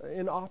means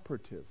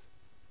inoperative.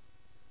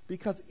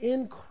 Because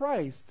in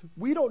Christ,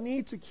 we don't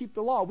need to keep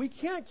the law. We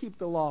can't keep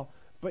the law,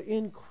 but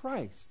in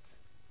Christ.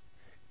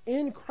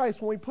 In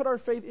Christ, when we put our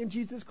faith in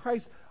Jesus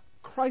Christ,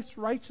 Christ's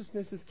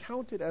righteousness is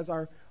counted as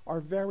our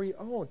very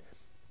own.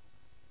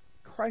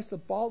 Christ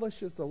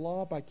abolishes the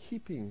law by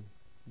keeping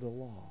the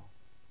law.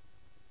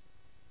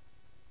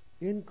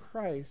 In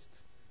Christ,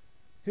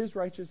 his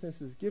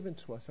righteousness is given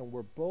to us, and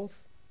we're both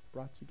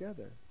brought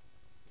together.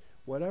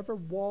 Whatever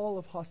wall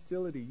of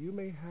hostility you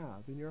may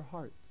have in your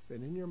hearts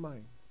and in your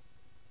minds,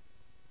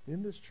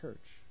 in this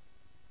church,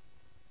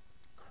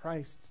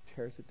 Christ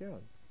tears it down.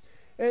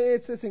 And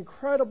it's this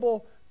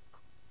incredible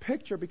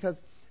picture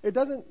because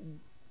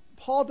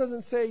Paul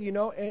doesn't say,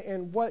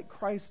 and what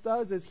Christ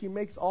does is he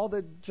makes all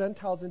the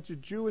Gentiles into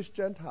Jewish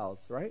Gentiles,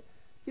 right?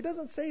 He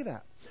doesn't say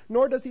that.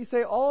 Nor does he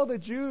say all the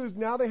Jews,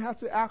 now they have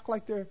to act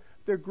like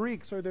they're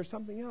Greeks or they're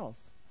something else.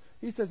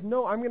 He says,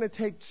 no, I'm going to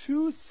take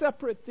two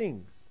separate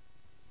things,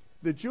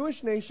 the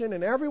Jewish nation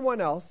and everyone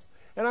else,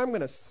 and I'm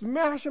going to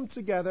smash them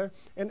together,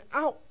 and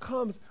out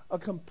comes a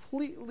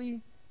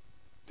completely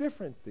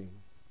different thing.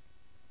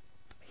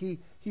 He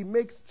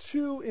makes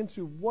two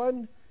into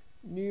one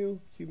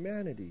new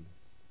humanity.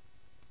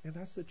 And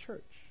that's the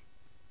church.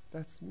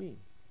 That's me.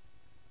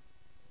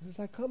 He says,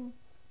 I come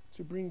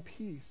to bring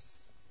peace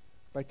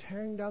by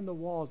tearing down the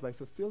walls, by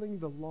fulfilling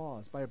the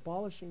laws, by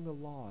abolishing the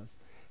laws.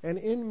 And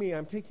in me,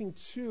 I'm taking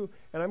two,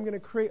 and I'm going to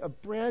create a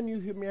brand new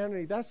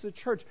humanity. That's the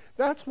church.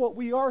 That's what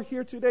we are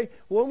here today.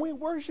 When we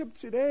worship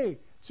today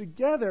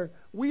together,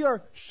 we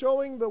are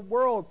showing the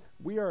world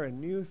we are a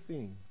new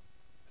thing.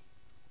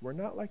 We're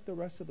not like the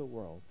rest of the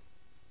world,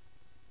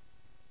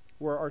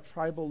 where our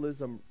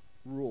tribalism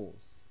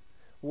rules,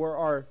 where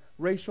our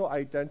racial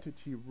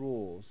identity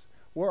rules,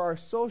 where our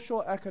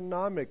social,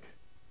 economic,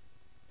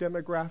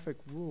 demographic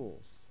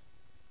rules.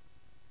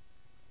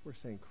 We're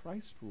saying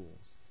Christ rules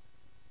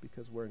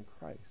because we're in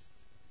Christ.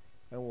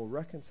 And we'll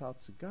reconcile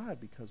to God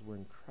because we're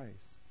in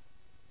Christ.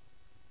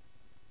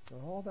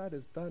 And all that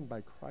is done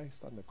by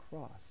Christ on the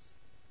cross.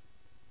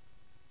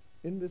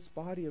 In this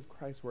body of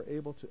Christ, we're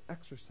able to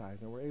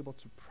exercise and we're able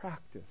to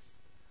practice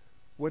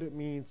what it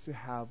means to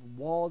have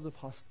walls of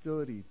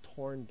hostility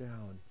torn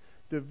down,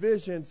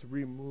 divisions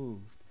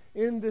removed.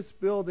 In this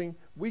building,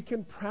 we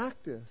can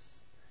practice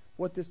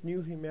what this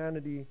new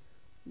humanity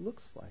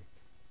looks like.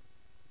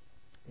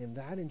 And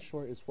that, in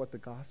short, is what the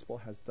gospel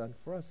has done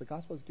for us. The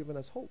gospel has given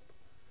us hope.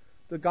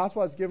 The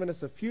gospel has given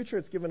us a future.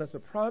 It's given us a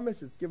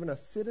promise. It's given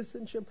us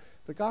citizenship.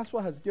 The gospel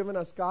has given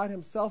us God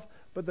himself,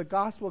 but the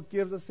gospel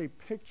gives us a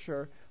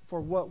picture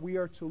for what we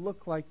are to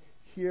look like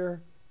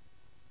here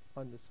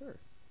on this earth.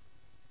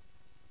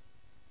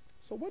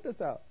 So what does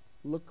that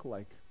look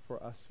like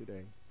for us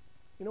today?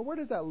 Where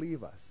does that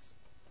leave us?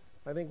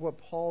 I think what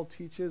Paul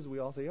teaches, we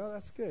all say, oh,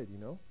 that's good,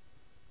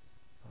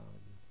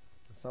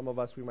 Some of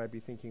us, we might be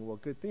thinking, well,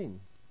 good thing.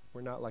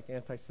 We're not like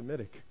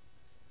anti-Semitic.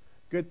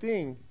 Good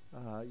thing,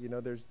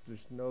 there's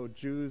no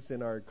Jews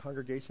in our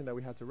congregation that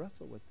we have to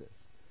wrestle with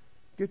this.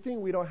 Good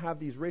thing we don't have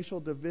these racial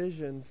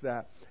divisions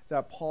that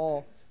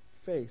Paul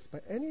faced.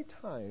 But any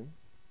time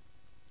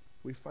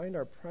we find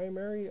our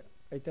primary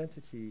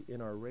identity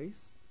in our race,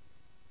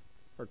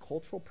 our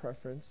cultural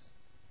preference,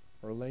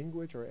 or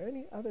language, or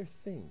any other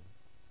thing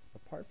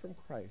apart from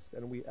Christ,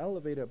 and we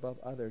elevate it above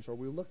others, or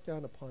we look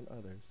down upon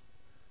others,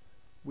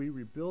 we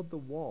rebuild the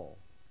wall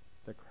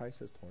that Christ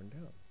has torn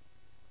down.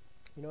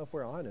 If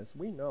we're honest,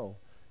 we know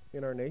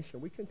in our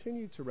nation we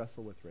continue to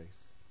wrestle with race.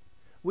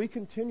 We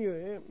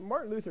continue.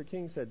 Martin Luther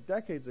King said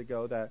decades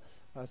ago that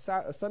a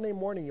Sunday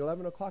morning,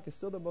 11 o'clock, is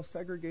still the most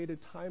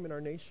segregated time in our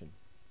nation.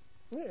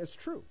 Yeah, it's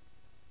true.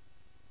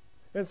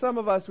 And some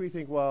of us, we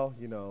think, well,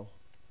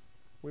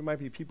 we might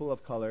be people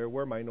of color,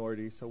 we're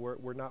minorities, so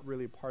we're not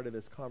really part of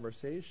this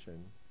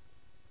conversation.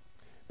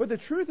 But the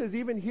truth is,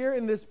 even here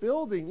in this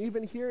building,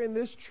 even here in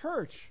this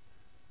church,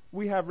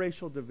 we have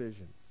racial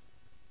divisions.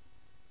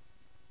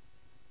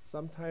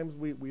 Sometimes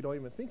we don't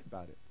even think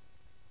about it.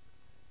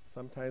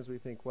 Sometimes we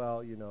think,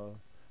 well,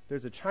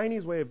 there's a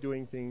Chinese way of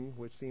doing things,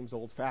 which seems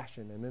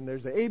old-fashioned, and then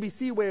there's the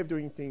ABC way of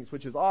doing things,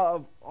 which is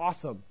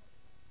awesome.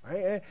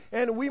 Right?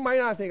 And we might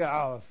not think,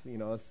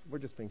 we're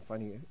just being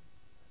funny.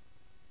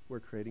 We're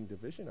creating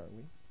division, aren't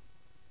we?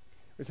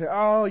 We say,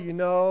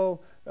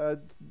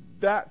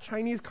 that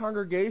Chinese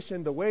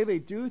congregation, the way they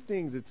do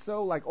things, it's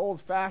so like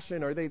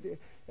old-fashioned, or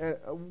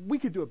we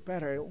could do it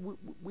better.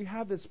 We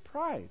have this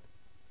pride.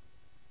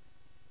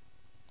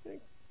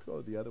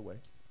 Go the other way.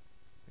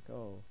 Like,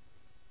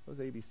 those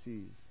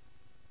ABCs,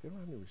 they don't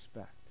have any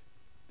respect.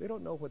 They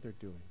don't know what they're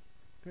doing.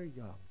 They're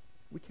young.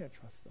 We can't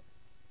trust them.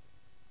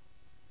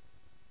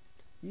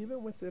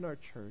 Even within our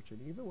church and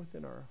even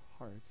within our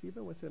hearts,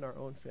 even within our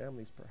own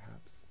families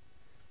perhaps,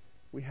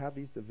 we have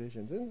these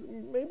divisions.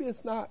 And maybe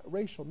it's not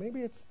racial.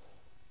 Maybe it's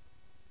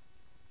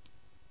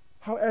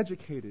how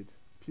educated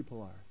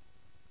people are.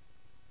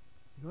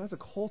 As a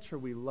culture,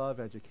 we love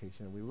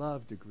education, we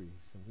love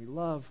degrees, and we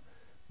love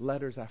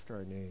letters after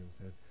our names.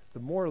 And the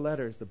more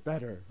letters, the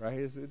better, right?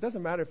 It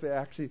doesn't matter if they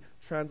actually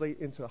translate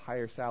into a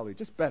higher salary,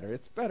 just better.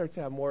 It's better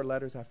to have more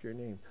letters after your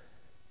name.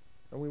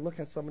 And we look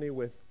at somebody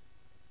with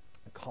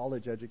a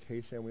college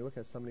education, we look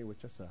at somebody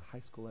with just a high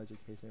school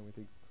education, and we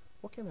think,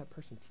 what can that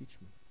person teach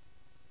me?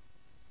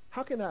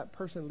 How can that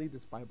person lead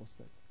this Bible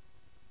study?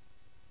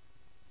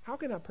 How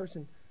can that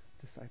person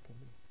disciple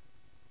me?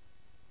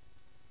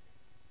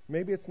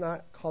 Maybe it's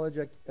not college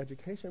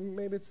education.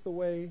 Maybe it's the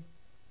way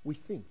we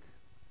think.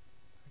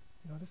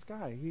 This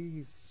guy,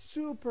 he's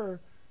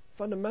super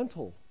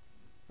fundamental.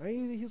 Right?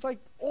 He's like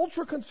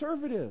ultra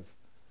conservative.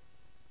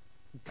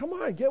 Come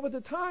on, get with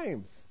the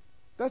times.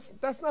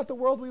 That's not the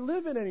world we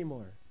live in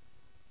anymore.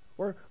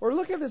 Or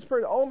look at this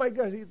person. Oh my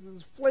gosh, he's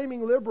this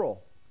flaming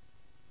liberal.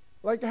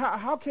 Like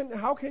how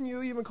can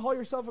you even call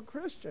yourself a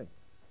Christian?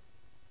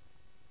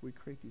 We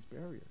create these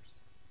barriers.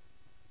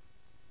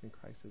 And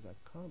Christ says,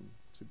 I've come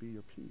to be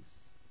your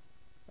peace.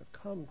 I've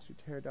come to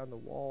tear down the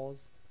walls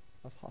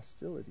of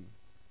hostility.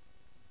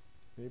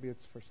 Maybe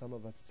it's for some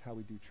of us, it's how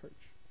we do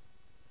church.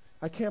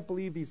 I can't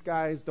believe these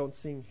guys don't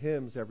sing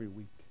hymns every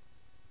week.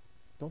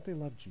 Don't they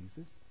love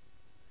Jesus?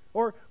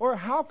 Or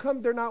how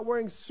come they're not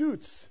wearing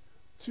suits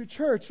to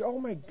church? Oh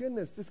my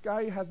goodness, this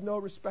guy has no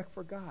respect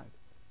for God.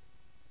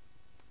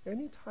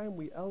 Anytime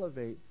we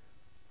elevate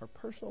our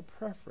personal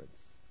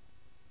preference,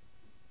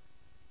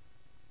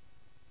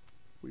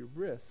 we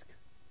risk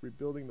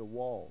rebuilding the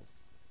walls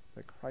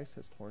that Christ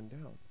has torn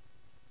down.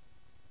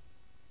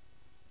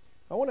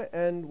 I want to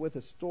end with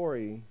a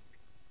story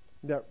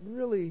that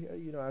really,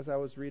 as I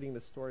was reading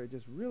the story,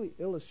 just really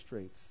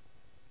illustrates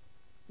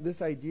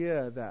this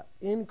idea that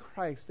in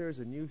Christ there's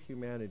a new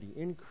humanity.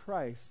 In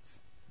Christ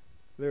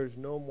there's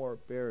no more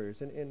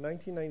barriers. And in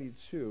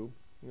 1992,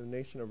 in the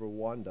nation of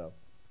Rwanda,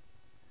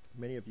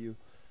 many of you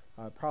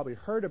probably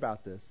heard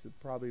about this. It's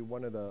probably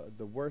one of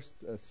the worst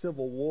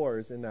civil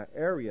wars in that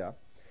area.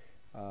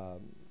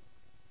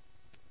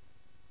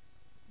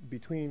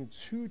 Between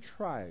two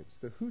tribes,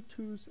 the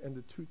Hutus and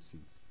the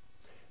Tutsis.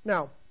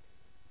 Now,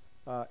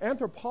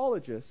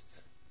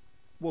 anthropologists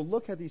will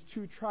look at these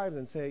two tribes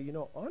and say,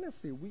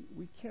 honestly,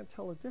 we can't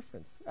tell a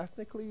difference.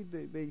 Ethnically,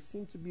 they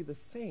seem to be the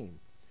same.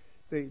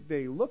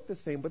 They look the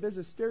same, but there's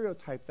a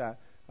stereotype that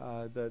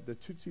the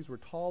Tutsis were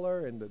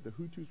taller and the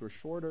Hutus were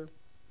shorter.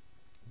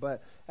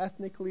 But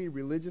ethnically,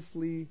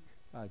 religiously,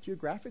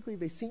 geographically,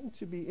 they seem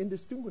to be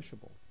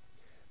indistinguishable.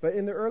 But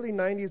in the early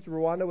 90s,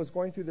 Rwanda was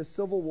going through this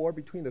civil war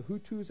between the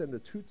Hutus and the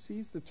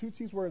Tutsis. The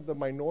Tutsis were the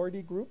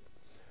minority group,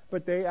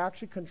 but they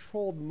actually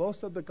controlled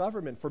most of the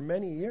government for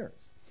many years.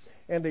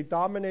 And they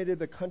dominated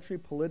the country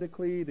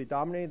politically, they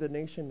dominated the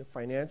nation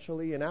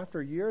financially, and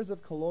after years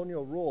of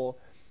colonial rule,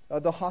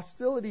 the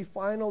hostility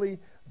finally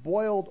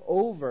boiled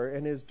over,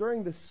 and it is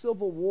during the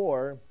civil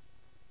war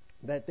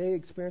that they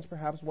experienced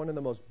perhaps one of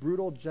the most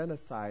brutal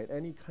genocide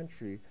any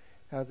country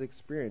has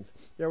experienced.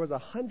 There was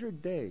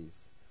 100 days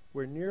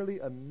where nearly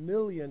 1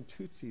 million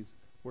Tutsis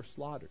were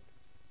slaughtered.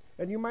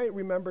 And you might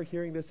remember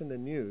hearing this in the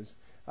news.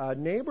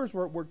 Neighbors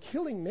were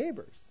killing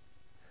neighbors.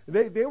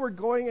 They were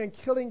going and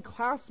killing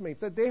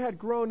classmates that they had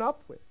grown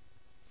up with.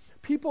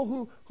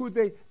 People who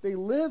they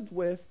lived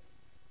with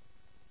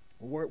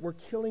were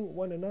killing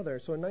one another.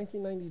 So in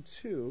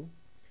 1992,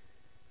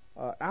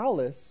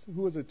 Alice,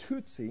 who was a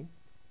Tutsi,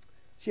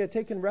 she had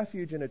taken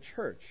refuge in a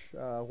church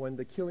when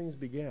the killings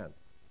began.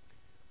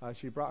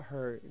 She brought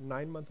her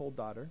 9-month-old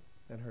daughter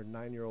and her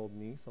 9-year-old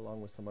niece,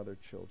 along with some other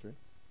children.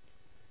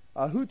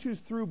 Hutus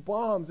threw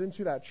bombs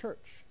into that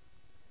church.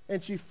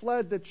 And she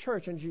fled the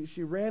church, and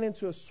she ran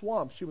into a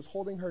swamp. She was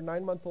holding her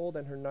 9-month-old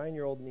and her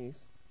 9-year-old niece,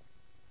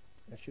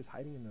 and she was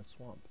hiding in the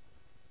swamp.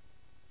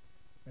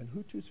 And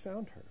Hutus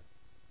found her,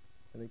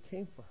 and they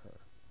came for her.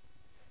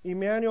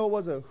 Emmanuel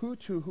was a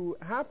Hutu who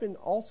happened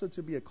also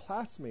to be a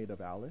classmate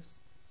of Alice.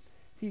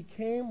 He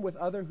came with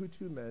other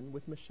Hutu men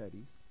with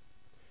machetes.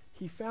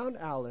 He found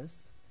Alice.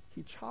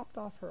 He chopped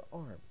off her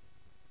arm.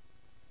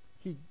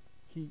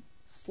 He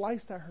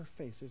sliced at her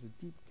face. There's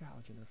a deep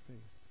gouge in her face.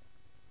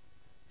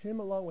 Him,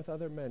 along with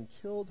other men,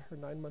 killed her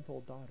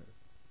 9-month-old daughter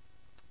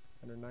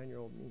and her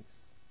 9-year-old niece.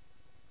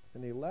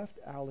 And they left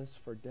Alice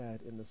for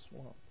dead in the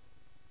swamp.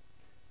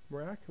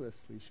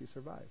 Miraculously, she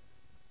survived.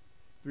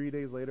 3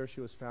 days later,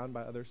 she was found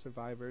by other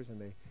survivors,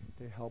 and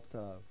they helped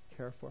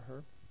care for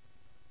her.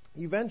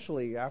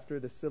 Eventually, after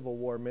the Civil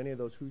War, many of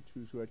those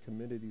Hutus who had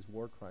committed these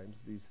war crimes,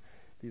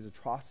 these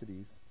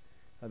atrocities,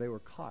 they were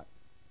caught.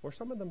 Or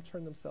some of them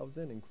turned themselves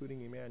in,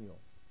 including Emmanuel.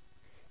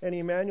 And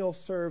Emmanuel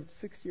served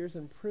 6 years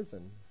in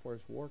prison for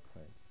his war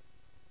crimes.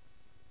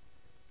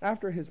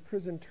 After his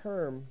prison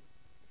term,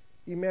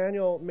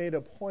 Emmanuel made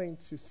a point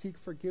to seek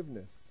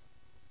forgiveness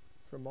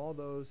from all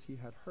those he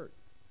had hurt.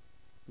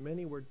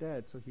 Many were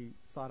dead, so he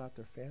sought out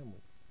their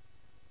families.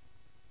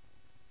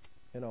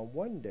 And on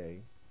one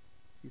day,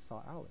 he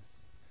saw Alice.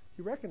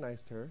 He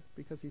recognized her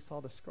because he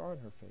saw the scar on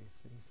her face,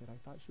 and he said, I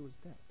thought she was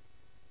dead.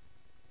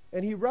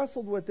 And he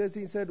wrestled with this.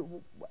 He said,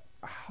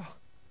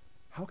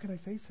 how can I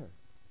face her?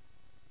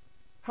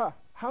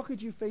 How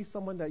could you face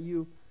someone that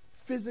you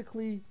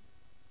physically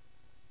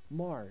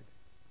marred,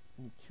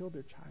 and he killed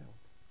their child.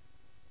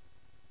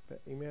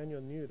 But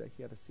Emmanuel knew that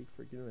he had to seek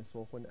forgiveness.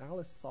 Well, when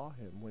Alice saw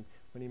him, when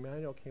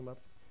Emmanuel came up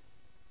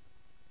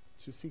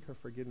to seek her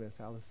forgiveness,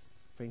 Alice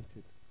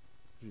fainted.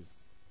 Just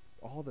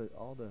all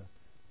the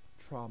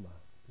trauma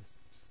just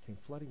came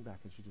flooding back,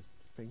 and she just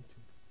fainted.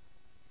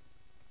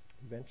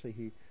 Eventually,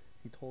 he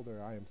told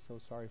her, "I am so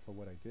sorry for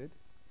what I did.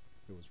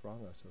 It was wrong.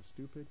 I was so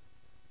stupid.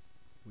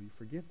 Will you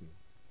forgive me?"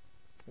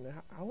 And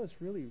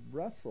Alice really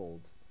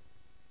wrestled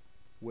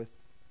with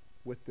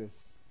this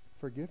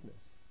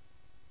forgiveness.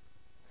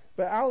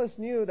 But Alice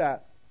knew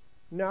that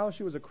now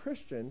she was a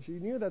Christian. She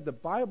knew that the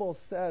Bible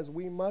says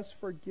we must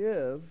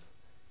forgive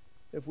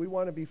if we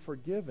want to be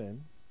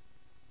forgiven.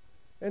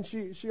 And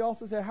she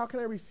also said, how can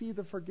I receive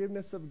the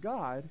forgiveness of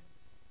God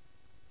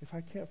if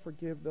I can't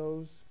forgive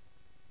those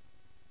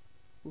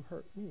who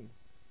hurt me?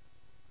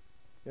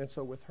 And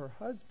so with her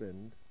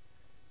husband,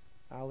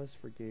 Alice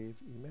forgave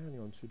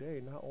Emmanuel. And today,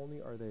 not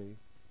only are they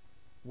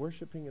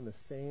worshiping in the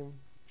same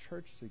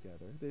church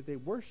together, they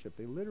worship.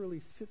 They literally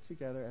sit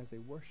together as they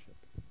worship.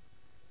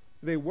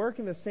 They work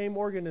in the same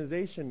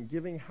organization,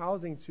 giving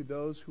housing to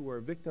those who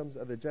are victims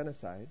of the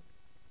genocide.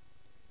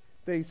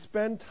 They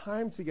spend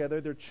time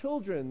together. Their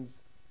children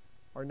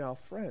are now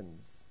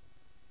friends.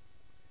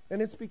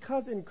 And it's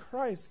because in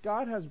Christ,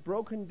 God has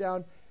broken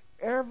down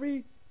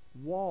every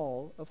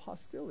wall of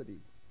hostility.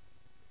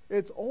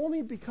 It's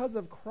only because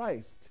of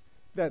Christ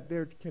that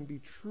there can be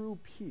true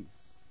peace.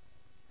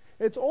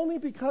 It's only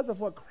because of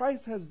what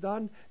Christ has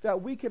done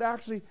that we could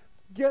actually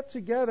get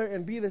together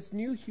and be this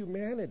new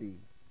humanity.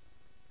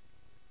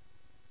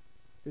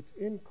 It's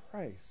in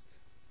Christ.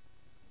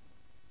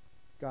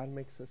 God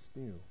makes us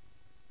new.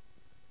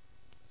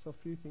 So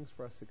a few things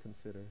for us to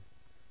consider.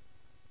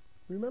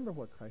 Remember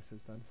what Christ has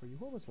done for you.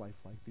 What was life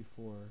like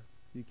before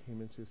you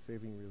came into a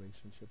saving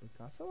relationship with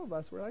God? Some of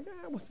us were like,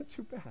 it wasn't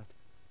too bad.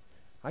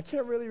 I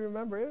can't really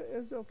remember. It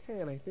was okay.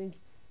 And I think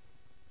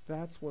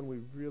that's when we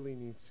really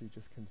need to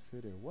just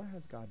consider, what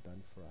has God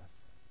done for us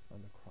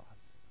on the cross?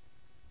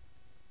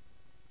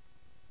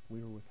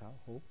 We were without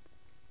hope.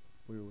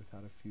 We were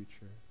without a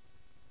future.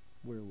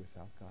 We were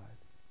without God.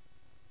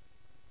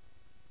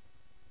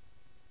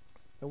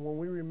 And when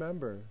we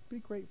remember, be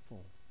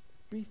grateful.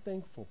 Be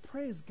thankful.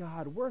 Praise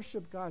God.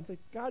 Worship God. And say,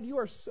 God, you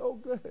are so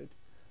good.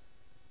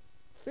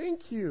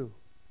 Thank you.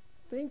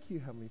 Thank you,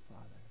 Heavenly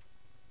Father.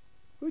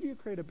 Who do you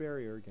create a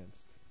barrier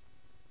against?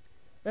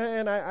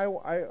 And I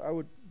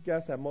would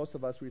guess that most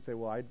of us, we'd say,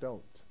 well, I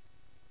don't.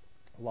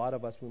 A lot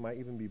of us, we might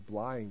even be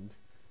blind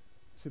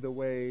to the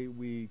way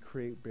we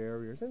create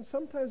barriers. And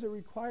sometimes it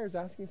requires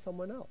asking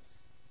someone else.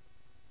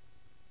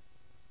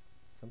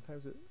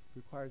 Sometimes it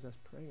requires us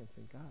praying and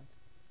saying, God,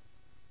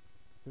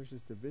 there's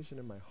this division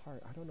in my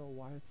heart. I don't know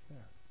why it's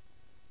there.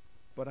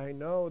 But I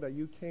know that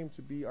you came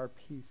to be our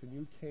peace, and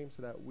you came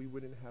so that we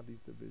wouldn't have these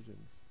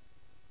divisions.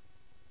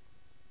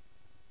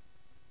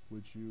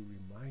 Would you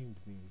remind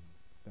me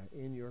that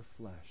in your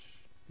flesh,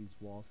 these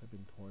walls have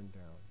been torn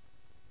down?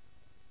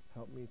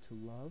 Help me to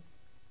love.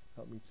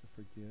 Help me to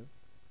forgive.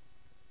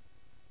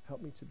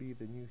 Help me to be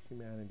the new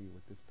humanity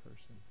with this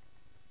person.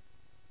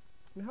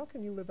 And how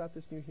can you live out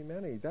this new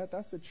humanity?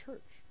 That's the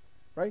church,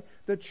 right?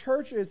 The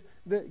church is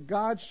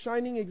God's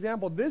shining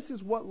example. This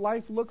is what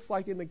life looks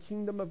like in the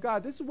kingdom of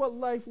God. This is what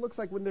life looks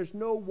like when there's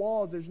no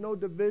walls, there's no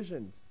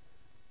divisions.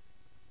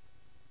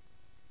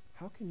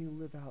 How can you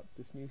live out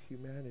this new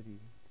humanity?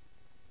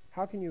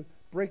 How can you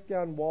break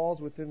down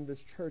walls within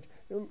this church?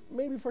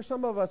 Maybe for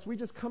some of us, we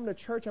just come to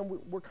church and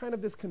we're kind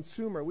of this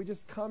consumer. We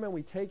just come and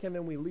we take and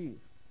then we leave.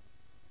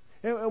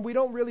 And we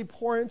don't really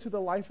pour into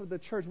the life of the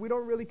church. We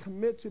don't really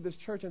commit to this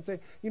church and say,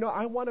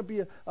 I want to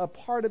be a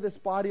part of this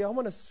body. I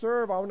want to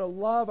serve. I want to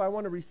love. I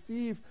want to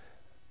receive.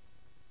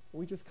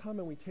 We just come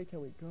and we take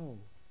and we go.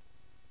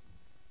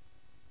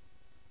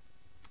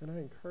 And I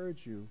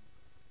encourage you,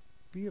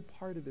 be a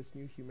part of this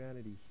new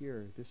humanity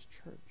here, this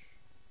church.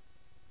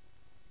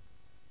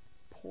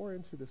 Pour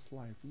into this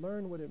life.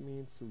 Learn what it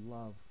means to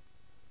love,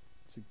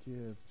 to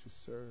give, to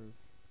serve,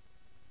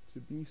 to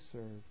be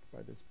served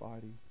by this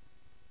body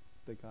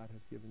that God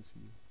has given to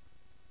you.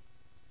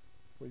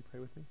 Will you pray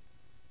with me?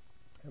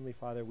 Heavenly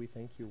Father, we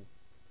thank you.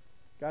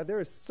 God, there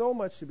is so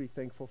much to be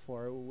thankful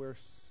for.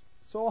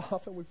 So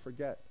often we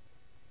forget.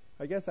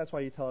 I guess that's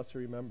why you tell us to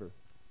remember,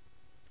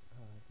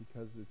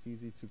 because it's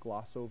easy to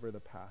gloss over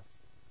the past.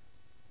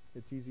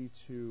 It's easy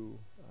to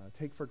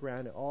take for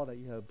granted all that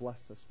you have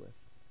blessed us with.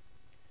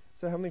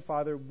 So, Heavenly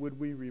Father, would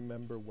we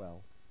remember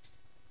well?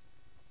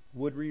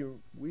 Would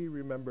we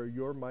remember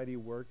your mighty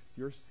works,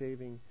 your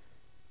saving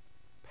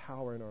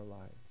power in our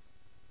lives?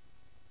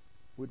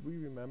 Would we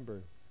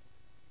remember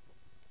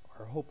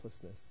our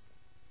hopelessness,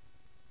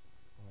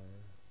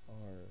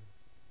 our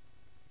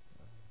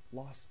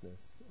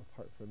lostness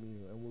apart from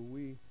you? And will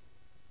we,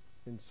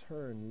 in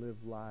turn,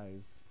 live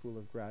lives full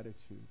of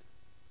gratitude,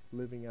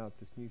 living out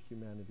this new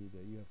humanity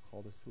that you have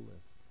called us to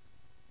live?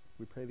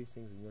 We pray these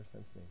things in your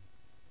Son's name.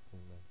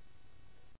 Amen.